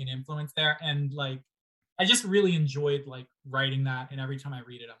definitely see an influence there. And like, I just really enjoyed like writing that, and every time I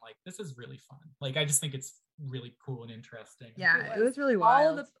read it, I'm like, this is really fun. Like, I just think it's really cool and interesting. Yeah, it was really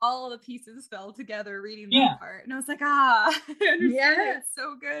wild. All the pieces fell together reading that part, and I was like, it's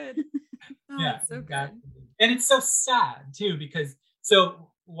so good. It's so exactly. good. And it's so sad too, because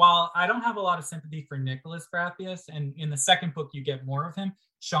while I don't have a lot of sympathy for Nicholas Brathius, and in the second book you get more of him,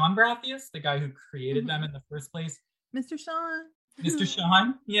 Sean Brathius, the guy who created them in the first place, Mr.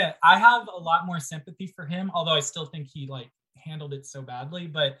 Sean, yeah, I have a lot more sympathy for him, although I still think he like handled it so badly.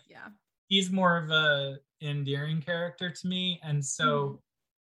 But he's more of a endearing character to me, and so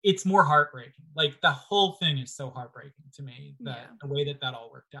it's more heartbreaking. Like, the whole thing is so heartbreaking to me, that the way that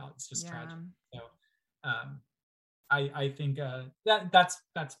all worked out, it's just tragic. So I think that's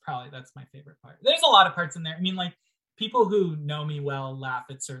my favorite part. There's a lot of parts in there. I mean, like, people who know me well laugh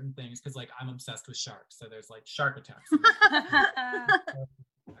at certain things because, like, I'm obsessed with sharks. So there's like shark attacks in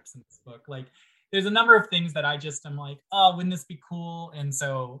this book. Like, there's a number of things that I just am like, oh, wouldn't this be cool? And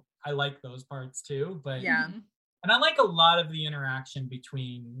so I like those parts too. But and I like a lot of the interaction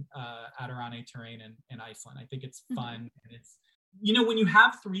between Adirane Terrain and Iceland. I think it's fun, and it's, when you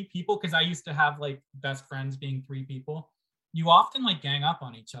have three people, because I used to have like best friends being three people, you often like gang up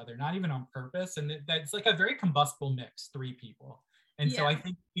on each other, not even on purpose. And that's like a very combustible mix, three people. And so I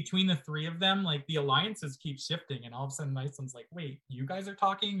think between the three of them, like, the alliances keep shifting, and all of a sudden Iceland's like, wait, you guys are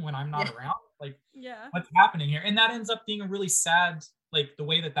talking when I'm not around? Like, what's happening here? And that ends up being a really sad, like, the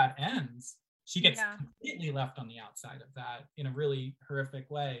way that ends. She gets completely left on the outside of that in a really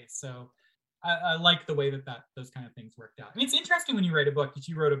horrific way. So I like the way that those kind of things worked out. I mean, it's interesting when you write a book, because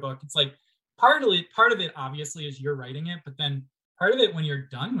you wrote a book, it's like, part of it obviously is you're writing it, but then part of it, when you're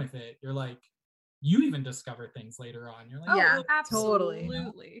done with it, you're like, you even discover things later on. You're like, absolutely.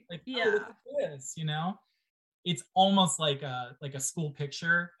 Like, look at this, it's almost like a school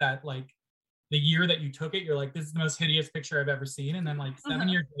picture that, like, the year that you took it, you're like, this is the most hideous picture I've ever seen. And then like 7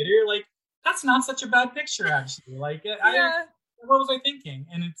 years later, you're like, that's not such a bad picture, actually. Like, what was I thinking?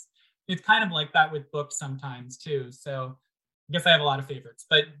 And it's kind of like that with books sometimes too. So I guess I have a lot of favorites,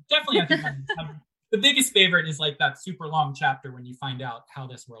 but definitely I think the biggest favorite is like that super long chapter when you find out how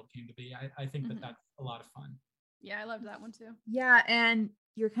this world came to be. I think that's a lot of fun. Yeah, I loved that one too. Yeah, and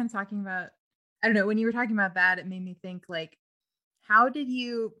you're kind of talking about, I don't know, when you were talking about that, it made me think, like, how did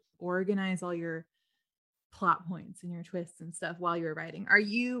you organize all your plot points and your twists and stuff while you're writing?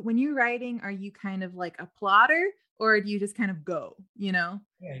 When you're writing, are you kind of like a plotter, or do you just kind of go,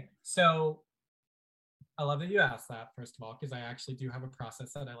 Okay, so I love that you asked that, first of all, because I actually do have a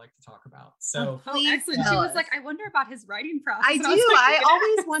process that I like to talk about. So excellent. She was like, I wonder about his writing process. I do. I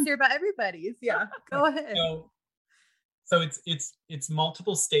always wonder about everybody's. Yeah, go ahead. So it's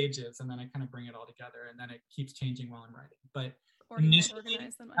multiple stages, and then I kind of bring it all together, and then it keeps changing while I'm writing. But initially,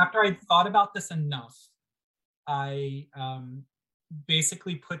 after I thought about this enough, I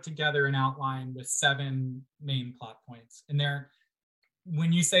basically put together an outline with 7 main plot points. And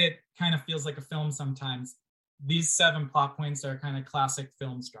when you say it kind of feels like a film sometimes, these 7 plot points are kind of classic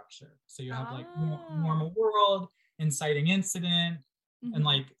film structure. So you have like normal world, inciting incident, and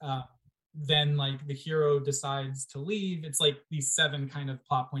like then like the hero decides to leave. It's like these 7 kind of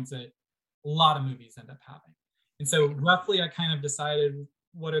plot points that a lot of movies end up having. And so roughly I kind of decided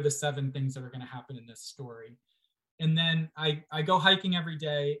what are the 7 things that are going to happen in this story. And then I go hiking every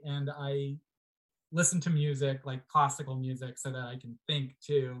day, and I listen to music, like classical music, so that I can think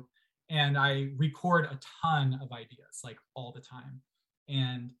too. And I record a ton of ideas, like all the time.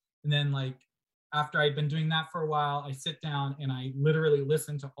 And then like after I'd been doing that for a while, I sit down and I literally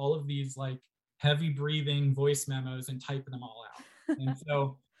listen to all of these like heavy breathing voice memos and type them all out. And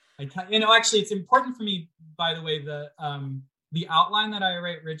so actually it's important for me, by the way, the outline that I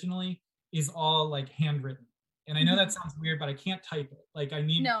write originally is all like handwritten. And I know that sounds weird, but I can't type it. Like I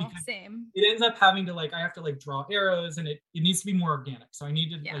need, because same. It ends up having to like, I have to like draw arrows, and it needs to be more organic. So I need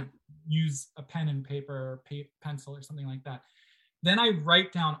to like use a pen and paper or pencil or something like that. Then I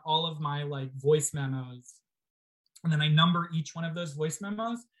write down all of my like voice memos, and then I number each one of those voice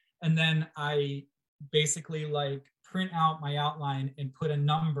memos. And then I basically like print out my outline and put a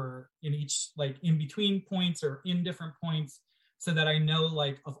number in each, like in between points or in different points, so that I know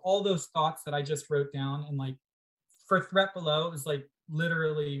like of all those thoughts that I just wrote down. And like for Threat Below, it was like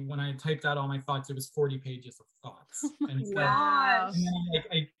literally when I typed out all my thoughts, it was 40 pages of thoughts. And so, Wow. and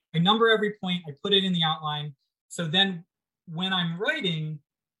then I number every point, I put it in the outline. So then when I'm writing,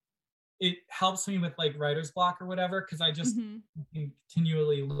 it helps me with like writer's block or whatever, because I just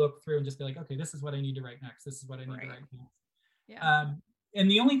continually look through and just be like, okay, this is what I need to write next. This is what I need to write next. Yeah. And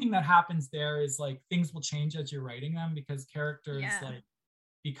the only thing that happens there is like things will change as you're writing them, because characters like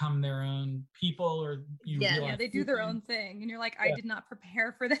become their own people, or they do their own thing, and you're like, I did not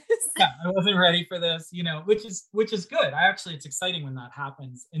prepare for this. I wasn't ready for this, you know, which is good. It's exciting when that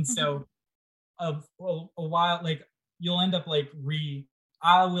happens. And so a while, like you'll end up like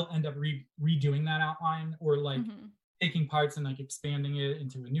I will end up redoing that outline, or like taking parts and like expanding it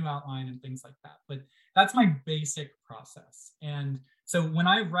into a new outline and things like that. But that's my basic process. And so when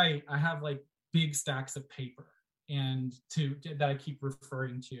I write, I have like big stacks of paper and that I keep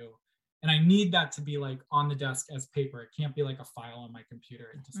referring to. And I need that to be like on the desk as paper. It can't be like a file on my computer.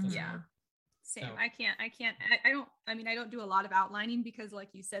 It just doesn't work. Same. So. I don't do a lot of outlining, because like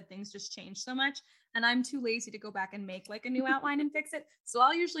you said, things just change so much, and I'm too lazy to go back and make like a new outline and fix it. So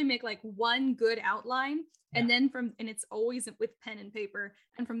I'll usually make like one good outline, and then and it's always with pen and paper.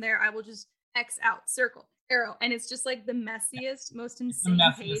 And from there I will just X out, circle, arrow. And it's just like the messiest, most insane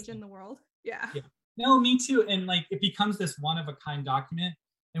page in the world. Yeah. No, me too. And like, it becomes this one of a kind document.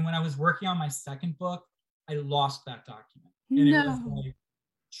 And when I was working on my second book, I lost that document. And it was like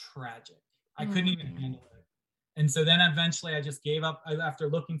tragic. I couldn't even handle it. And so then eventually I just gave up. After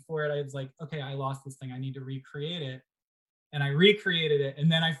looking for it, I was like, okay, I lost this thing. I need to recreate it. And I recreated it.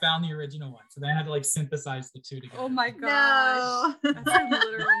 And then I found the original one. So then I had to like synthesize the two together. Oh my gosh. No. That's a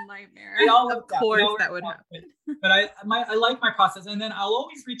literal nightmare. Of course that would happen. But I like my process. And then I'll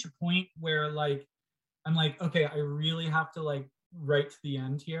always reach a point where like, I'm like, okay, I really have to like write to the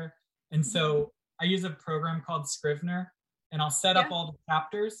end here. And so I use a program called Scrivener, and I'll set up all the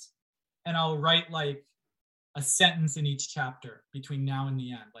chapters, and I'll write like a sentence in each chapter between now and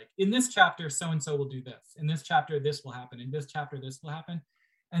the end. Like in this chapter, so-and-so will do this. In this chapter, this will happen. In this chapter, this will happen.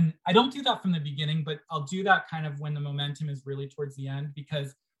 And I don't do that from the beginning, but I'll do that kind of when the momentum is really towards the end,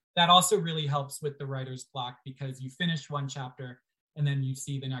 because that also really helps with the writer's block, because you finish one chapter and then you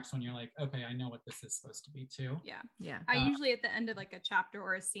see the next one, you're like, okay, I know what this is supposed to be too. Yeah. I usually at the end of like a chapter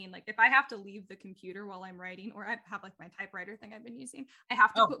or a scene, like if I have to leave the computer while I'm writing, or I have like my typewriter thing I've been using, I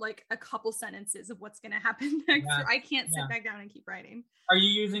have to put like a couple sentences of what's going to happen next. Or I can't sit back down and keep writing. Are you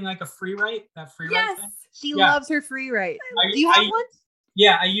using like a free write? That free write? Yes, she loves her free write. Do you have one?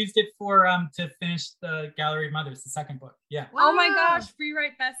 Yeah, I used it for to finish the Gallery of Mothers, the second book. Yeah. Wow. Oh my gosh, free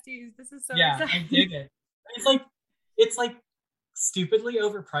write besties! This is so exciting. I dig it. It's like stupidly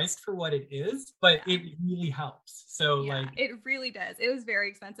overpriced for what it is, but it really helps. So like it really does. It was very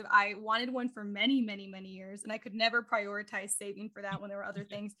expensive. I wanted one for many years, and I could never prioritize saving for that when there were other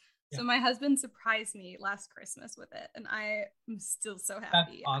things. So my husband surprised me last Christmas with it, and I am still so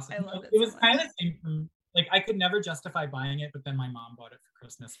happy. That's awesome. I love it. It was kind of the same from, like, I could never justify buying it, but then my mom bought it for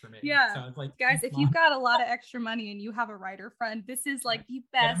Christmas for me. Yeah. So I was like, guys, if you've got a lot of extra money and you have a writer friend, this is like the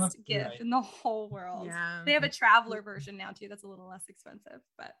best gift in the whole world. Yeah. They have a traveler version now too. That's a little less expensive,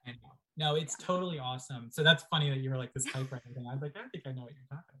 but I know. No, it's totally awesome. So that's funny that you were like this typewriter thing. I was like, I think I know what you're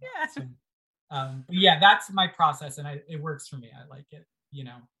talking about. So, that's my process, and it works for me. I like it, you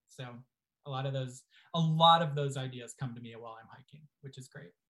know. So a lot of those ideas come to me while I'm hiking, which is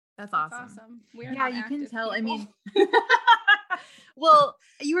great. That's awesome. You can tell. People. I mean, well,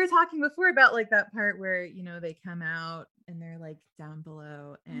 you were talking before about like that part where, you know, they come out and they're like down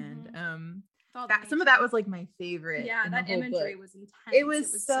below, and some of that was like my favorite. Yeah, that imagery was intense. It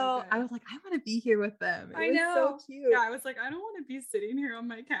was so I was like, I want to be here with them. It was so cute. Yeah, I was like, I don't want to be sitting here on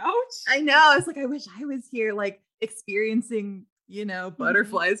my couch. I know. I was like, I wish I was here, like experiencing, you know,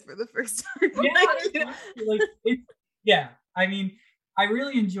 butterflies for the first time. I mean, I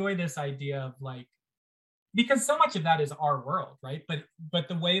really enjoy this idea of like, because so much of that is our world, right? But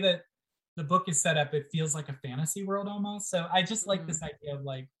the way that the book is set up, it feels like a fantasy world almost. So I just like this idea of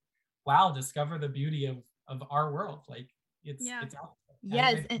like, wow, discover the beauty of our world. Like it's out there.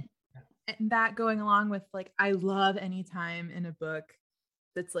 Yes, and that going along with like, I love any time in a book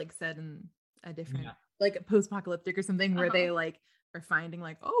that's like set in a different like post-apocalyptic or something where they like are finding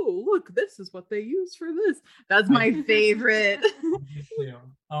like, oh, look, this is what they use for this. That's my favorite.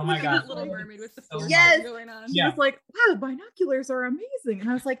 Oh my god, that Little Mermaid with the force going on. She was like, wow, binoculars are amazing, and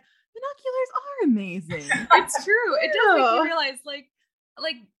I was like, binoculars are amazing. It's true. It does make you realize like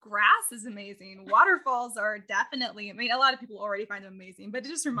grass is amazing. Waterfalls are definitely, I mean, a lot of people already find them amazing, but it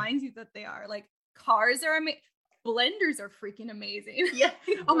just reminds you that they are. Like cars are amazing. Blenders are freaking amazing. Yeah.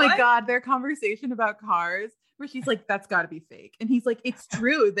 Oh my god, their conversation about cars where she's like, that's got to be fake, and he's like, it's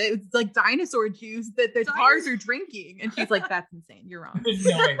true, that it's like dinosaur juice that the cars are drinking, and she's like, that's insane, you're wrong. There's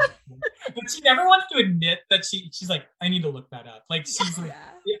no way. But she never wants to admit that she's like, I need to look that up. Like she's like,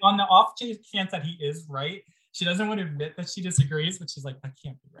 on the off chance that he is right, she doesn't want to admit that she disagrees, but she's like, that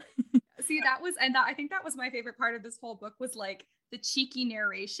can't be right. See, I think that was my favorite part of this whole book, was like the cheeky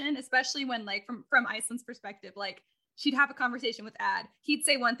narration, especially when like from Iceland's perspective, like she'd have a conversation with Ad. He'd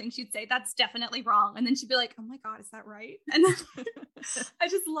say one thing, she'd say, that's definitely wrong. And then she'd be like, oh my God, is that right? And then I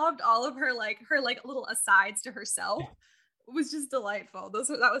just loved all of her little asides to herself. It was just delightful. That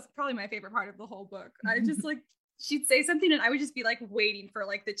was probably my favorite part of the whole book. I just like, she'd say something and I would just be like waiting for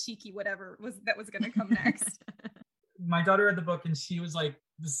like the cheeky whatever was going to come next. My daughter read the book and she was like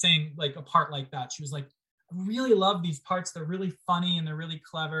saying like a part like that. She was like, I really love these parts. They're really funny and they're really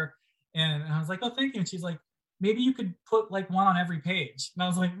clever. And I was like, oh, thank you. And she's like, maybe you could put like one on every page. And I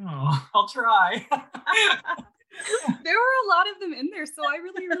was like, oh, I'll try. There were a lot of them in there, so I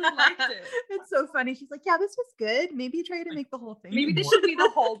really, really liked it. It's so funny. She's like, yeah, this was good. Maybe try to make the whole thing. Maybe this should be the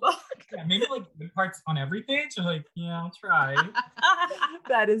whole book. Yeah, maybe like the parts on every page. I'm like, yeah, I'll try.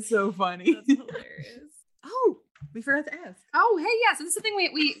 That is so funny. That's hilarious. Oh, we forgot to ask. Oh, hey, yeah. So this is the thing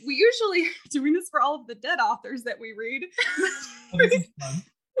we usually doing this for all of the dead authors that we read. Oh, this is fun.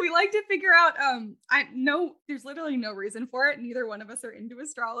 We like to figure out, I know there's literally no reason for it. Neither one of us are into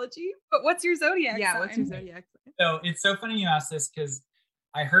astrology, but what's your zodiac sign? What's your zodiac sign? So it's so funny you asked this because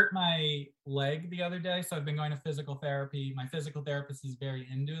I hurt my leg the other day. So I've been going to physical therapy. My physical therapist is very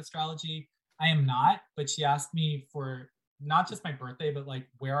into astrology. I am not, but she asked me for not just my birthday, but like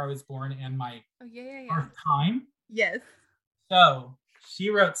where I was born and my birth time. Yes. So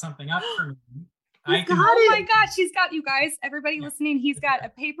she wrote something up for me. Oh my God, she's got, you guys, everybody listening, he's got a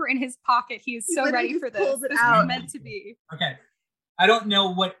paper in his pocket. He is so ready for this. This is meant to be. Okay. I don't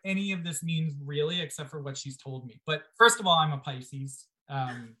know what any of this means really, except for what she's told me. But first of all, I'm a Pisces.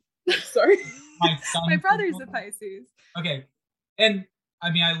 Sorry. My brother's a Pisces. Okay. And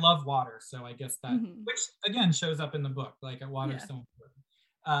I mean, I love water. So I guess that, which again, shows up in the book. Like water is so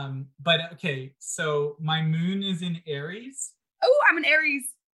important. But okay. So my moon is in Aries. Oh, I'm an Aries.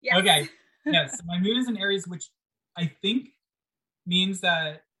 Yes. Okay. Yes, so my moon is in Aries, which I think means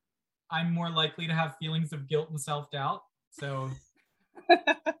that I'm more likely to have feelings of guilt and self-doubt. So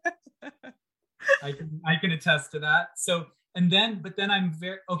I can attest to that. So but then I'm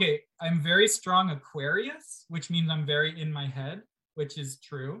very strong Aquarius, which means I'm very in my head, which is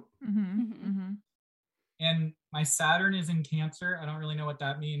true. And my Saturn is in Cancer. I don't really know what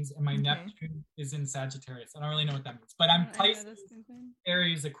that means. And my Neptune is in Sagittarius. I don't really know what that means. But I'm Pisces,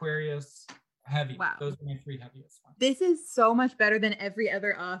 Aries, Aquarius, heavy. Wow. Those are my three heaviest ones. This is so much better than every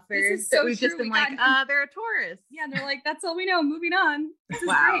other author. This is so we've just been they're a Taurus. Yeah, and they're like, that's all we know. Moving on. This is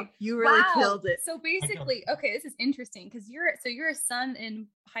great. You really killed it. So basically, okay, this is interesting because you're a sun in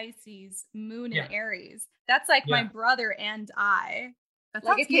Pisces, moon in Aries. That's like my brother and I. That's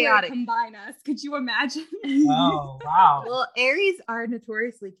like if chaotic. You combine us, could you imagine? Oh wow! Well, Aries are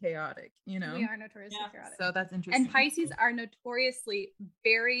notoriously chaotic, you know. We are notoriously chaotic, so that's interesting. And Pisces are notoriously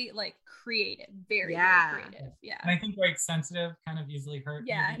very like creative, very creative. Yeah, and I think like sensitive, kind of easily hurt.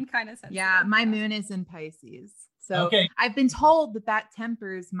 Yeah, maybe. And kind of sensitive. Yeah, my moon is in Pisces, so I've been told that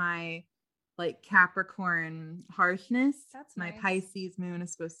tempers my like Capricorn harshness. That's my nice. Pisces moon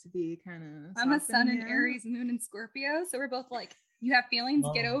is supposed to be kind of. I'm a sun in Aries, moon in Scorpio, so we're both like. You have feelings,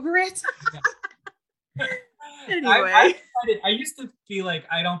 get over it. Anyway. I used to feel like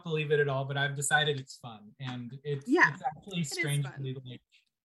I don't believe it at all, but I've decided it's fun. And it's actually strangely like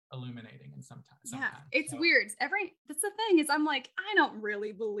illuminating in sometimes. It's weird. That's the thing is I'm like, I don't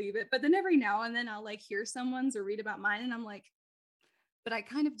really believe it. But then every now and then I'll like hear someone's or read about mine and I'm like, but I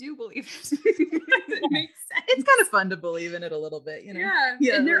kind of do believe it. It makes sense. It's kind of fun to believe in it a little bit, you know?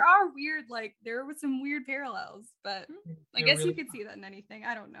 Yeah. And there are weird, like, there was some weird parallels, but I guess you could see that in anything.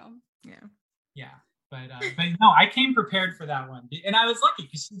 I don't know. Yeah. But no, I came prepared for that one. And I was lucky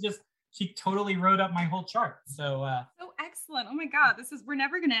because she totally wrote up my whole chart. So excellent. Oh my God. We're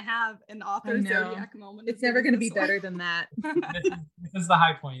never going to have an author zodiac moment. It's never going to be better than that. This is the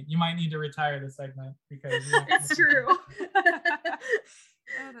high point. You might need to retire the segment because it's true.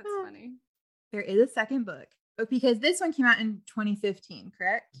 Oh, that's funny. there is a second book, but because this one came out in 2015,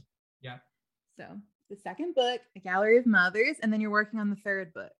 correct? Yeah. So the second book, A Gallery of Mothers, and then you're working on the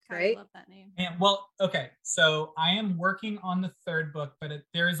third book, right? I love that name. And well, okay. So I am working on the third book, but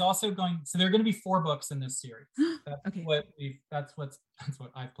there is also there are going to be 4 books in this series. That's Okay. That's what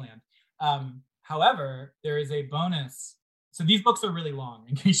I've planned. However, there is a bonus. So these books are really long,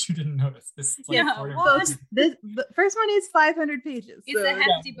 in case you didn't notice. This is like the first one is 500 pages. It's a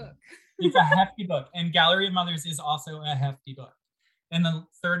hefty book. It's a hefty book. And Gallery of Mothers is also a hefty book. And the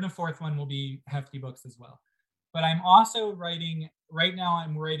third and fourth one will be hefty books as well. But I'm also writing, right now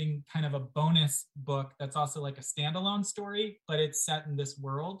I'm writing kind of a bonus book that's also like a standalone story, but it's set in this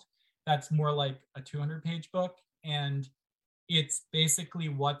world that's more like a 200-page book. And it's basically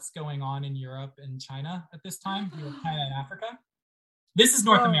what's going on in Europe and China at this time, China and Africa. This is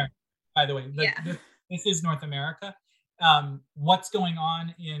North America, by the way. This is North America. What's going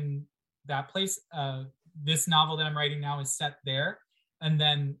on in that place? This novel that I'm writing now is set there. And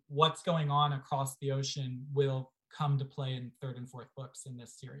then what's going on across the ocean will come to play in third and fourth books in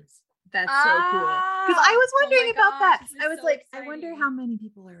this series. That's so cool. Because I was wondering about that. I was so like, exciting. I wonder how many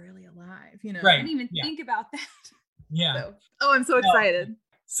people are really alive, you know? Right. I didn't even think about that. Yeah. I'm so excited.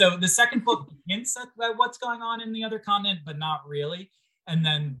 So the second book hints at what's going on in the other continent, but not really. And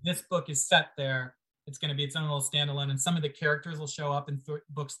then this book is set there. It's going to be its own little standalone, and some of the characters will show up in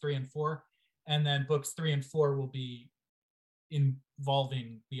books 3 and 4. And then books 3 and 4 will be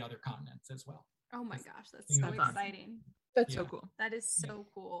involving the other continents as well. Oh my gosh, that's so exciting. That's so cool. That is so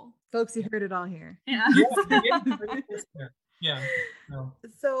cool. Folks, you heard it all here. Yeah. Yeah.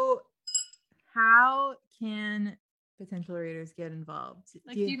 So how can potential readers get involved?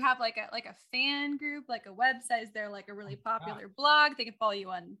 Like, do you have like a fan group, like a website? Is there like a really popular blog? They can follow you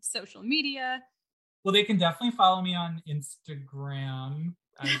on social media. Well, they can definitely follow me on Instagram.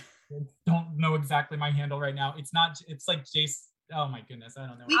 I don't know exactly my handle right now. It's like Jason. Oh my goodness, I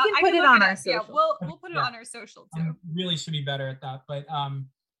don't know. We can put it on our social. Yeah, we'll put it on our social too. I really should be better at that. But I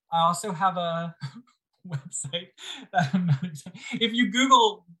also have a website that I'm not if you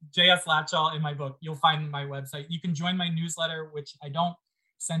Google J.S. Latchall in my book, you'll find my website. You can join my newsletter, which I don't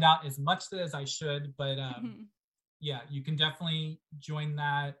send out as much as I should, but yeah, you can definitely join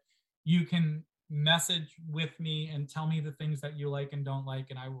that. You can message with me and tell me the things that you like and don't like,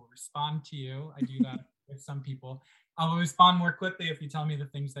 and I will respond to you. I do that with some people. I'll respond more quickly if you tell me the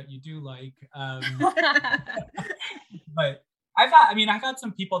things that you do like. But I've had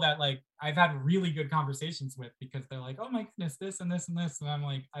some people that like I've had really good conversations with because they're like, oh my goodness, this and this and this. And I'm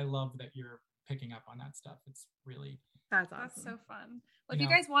like, I love that you're picking up on that stuff. It's really that's awesome. That's so fun. Well, if you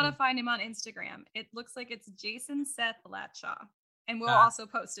guys want to find him on Instagram, it looks like it's Jason Seth Latchall. And we'll also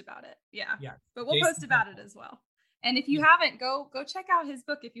post about it. Yeah. But we'll post about it as well. And if you haven't, go check out his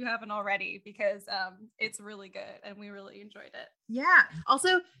book if you haven't already, because it's really good and we really enjoyed it. Yeah.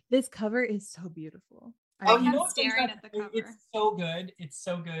 Also, this cover is so beautiful. You know, staring at the cover. It's so good. It's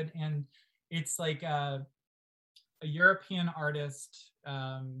so good, and it's like a European artist.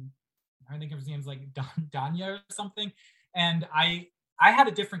 I think his name's like Danya or something. And I had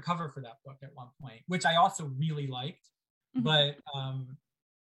a different cover for that book at one point, which I also really liked, but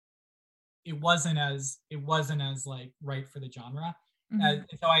it wasn't as like right for the genre.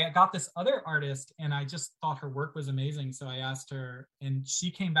 So I got this other artist and I just thought her work was amazing. So I asked her and she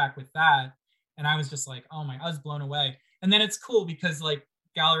came back with that. And I was just like, oh my, I was blown away. And then it's cool because like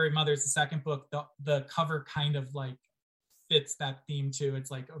Gallery of Mothers, the second book, the cover kind of like fits that theme too. It's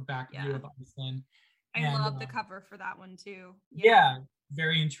like a back view of Iceland. I love the cover for that one too. Yeah,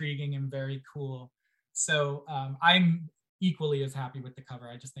 very intriguing and very cool. So I'm equally as happy with the cover.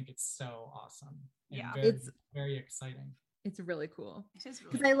 I just think it's so awesome. And it's very exciting. It's really cool. It is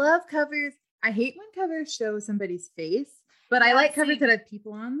really because I love covers. I hate when covers show somebody's face, but I like covers that have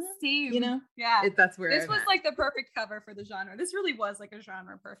people on them. Same. You know? Yeah. That's where this was like the perfect cover for the genre. This really was like a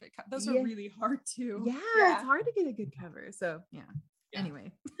genre perfect cover. Those are really hard too. Yeah, it's hard to get a good cover. So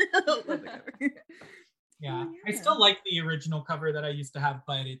anyway. Love the cover. Yeah, I still like the original cover that I used to have,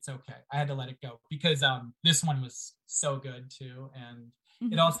 but it's okay. I had to let it go because this one was so good too.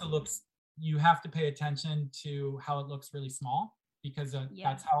 And it also looks, you have to pay attention to how it looks really small because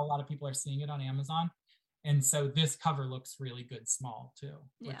that's how a lot of people are seeing it on Amazon. And so this cover looks really good small too.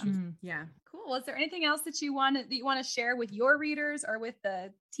 Cool. Is there anything else that you want to share with your readers or with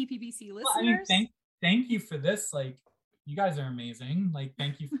the TPBC listeners? Well, I mean, thank you for this. Like, you guys are amazing. Like,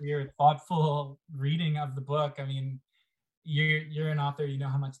 thank you for your thoughtful reading of the book. I mean, you're an author, you know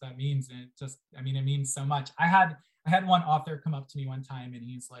how much that means. And it means so much. I had one author come up to me one time and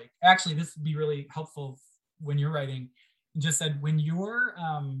he's like, actually, this would be really helpful when you're writing. He just said, when you're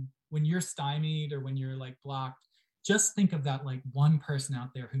when you're stymied or when you're like blocked, just think of that like one person out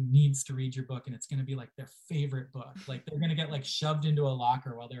there who needs to read your book, and it's going to be like their favorite book. Like they're going to get like shoved into a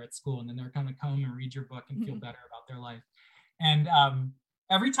locker while they're at school, and then they're going to come and read your book and feel better about their life. And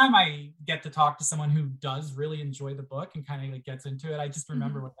every time I get to talk to someone who does really enjoy the book and kind of like gets into it, I just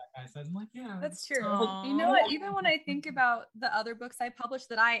remember what that guy says. I'm like, yeah, that's true. You know what? Even when I think about the other books I published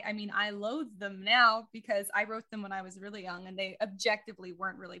that I loathe them now because I wrote them when I was really young and they objectively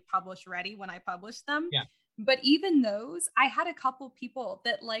weren't really publish ready when I published them. Yeah. But even those, I had a couple people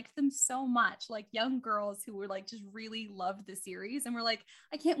that liked them so much, like young girls who were like just really loved the series and were like,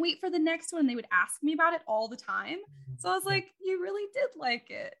 I can't wait for the next one. And they would ask me about it all the time. So I was like, you really did like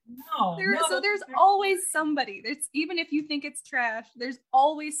it. No. So there's always somebody. There's, even if you think it's trash, there's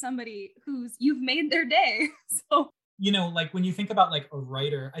always somebody who's you've made their day. So you know, like when you think about like a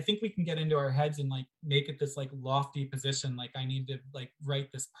writer, I think we can get into our heads and like make it this like lofty position. Like I need to like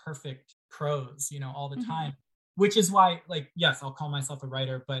write this perfect prose, you know, all the time, which is why like, yes, I'll call myself a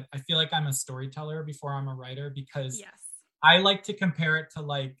writer, but I feel like I'm a storyteller before I'm a writer because I like to compare it to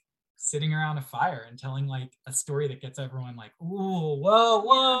like sitting around a fire and telling like a story that gets everyone like, ooh,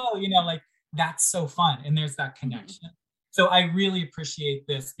 whoa, you know, like that's so fun. And there's that connection. So I really appreciate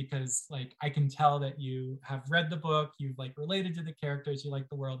this because like I can tell that you have read the book, you've like related to the characters, you like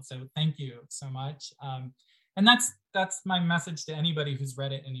the world. So thank you so much. And that's my message to anybody who's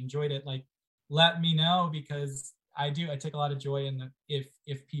read it and enjoyed it. Like, let me know because I take a lot of joy in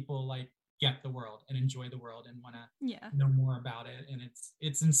if people like get the world and enjoy the world and want to know more about it. And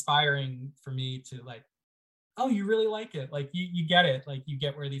it's inspiring for me to like, oh, you really like it. Like you get it. Like you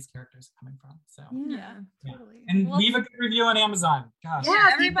get where these characters are coming from. So yeah. Totally. And leave a good review on Amazon. Gosh. Yeah,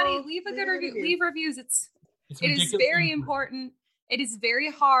 everybody leave a good review. Leave reviews. It is very important. It is very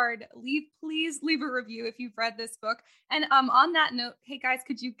hard. Please leave a review if you've read this book. And on that note, hey guys,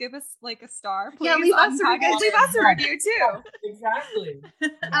 could you give us like a star? Please? Yeah, leave us a review too. Exactly.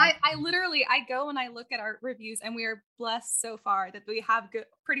 I literally go and I look at our reviews, and we are blessed so far that we have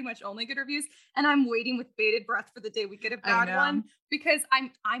pretty much only good reviews. And I'm waiting with bated breath for the day we get a bad one because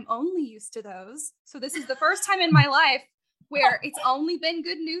I'm only used to those. So this is the first time in my life where it's only been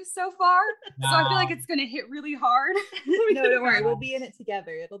good news so far. No. So I feel like it's going to hit really hard. No, don't worry. We'll be in it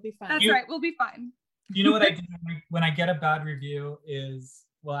together. It'll be fine. That's right. We'll be fine. You know what I do when I get a bad review is,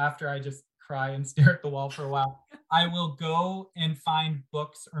 well, after I just cry and stare at the wall for a while, I will go and find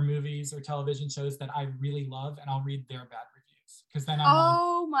books or movies or television shows that I really love, and I'll read their bad reviews. Because then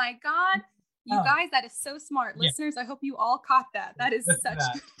I'm my God. You guys, that is so smart. Yeah. Listeners, I hope you all caught that. That is It's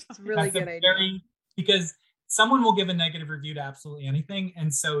a really good idea. Because someone will give a negative review to absolutely anything.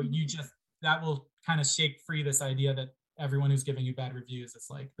 And so that will kind of shake free this idea that everyone who's giving you bad reviews is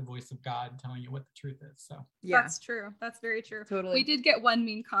like the voice of God telling you what the truth is. So yeah, that's true. That's very true. Totally. We did get one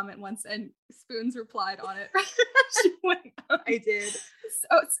mean comment once and Spoons replied on it. She went, I did.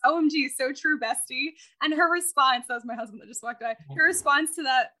 OMG, so true, bestie. And her response, that was my husband that just walked by. Her response to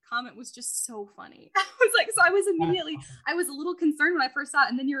that comment was just so funny. I was like, so I was a little concerned when I first saw it,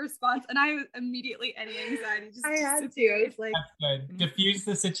 and then your response, and I was immediately any anxiety just I had to. I was like, that's good. Diffuse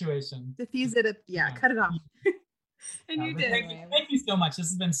the situation. Diffuse it. Cut it off. And you did. Thank you so much. This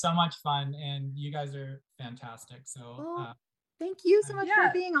has been so much fun, and you guys are fantastic. So thank you so much for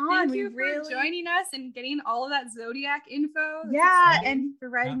being on. Thank you for joining us and getting all of that Zodiac info. And for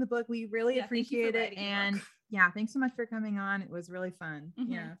writing the book. We really appreciate it. And thanks so much for coming on. It was really fun.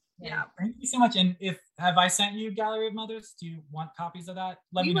 Mm-hmm. Yeah. Thank you so much. And have I sent you Gallery of Mothers? Do you want copies of that?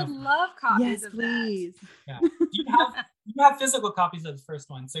 Let me know. We would love copies of please. That. Yeah. You have physical copies of the first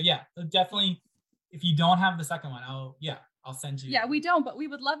one. So definitely. If you don't have the second one, I'll send you. Yeah, we don't, but we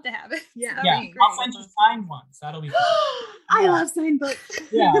would love to have it. Yeah, so I'll send you signed ones. That'll be fun. I love signed books.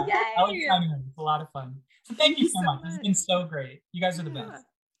 Yeah, I like signing them. It's a lot of fun. So thank you so much. This has been so great. You guys are the best.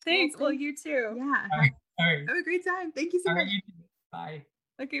 Thanks. Well, you too. Yeah. All right. Have a great time. Thank you so much. Bye.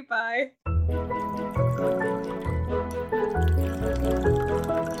 Okay, bye.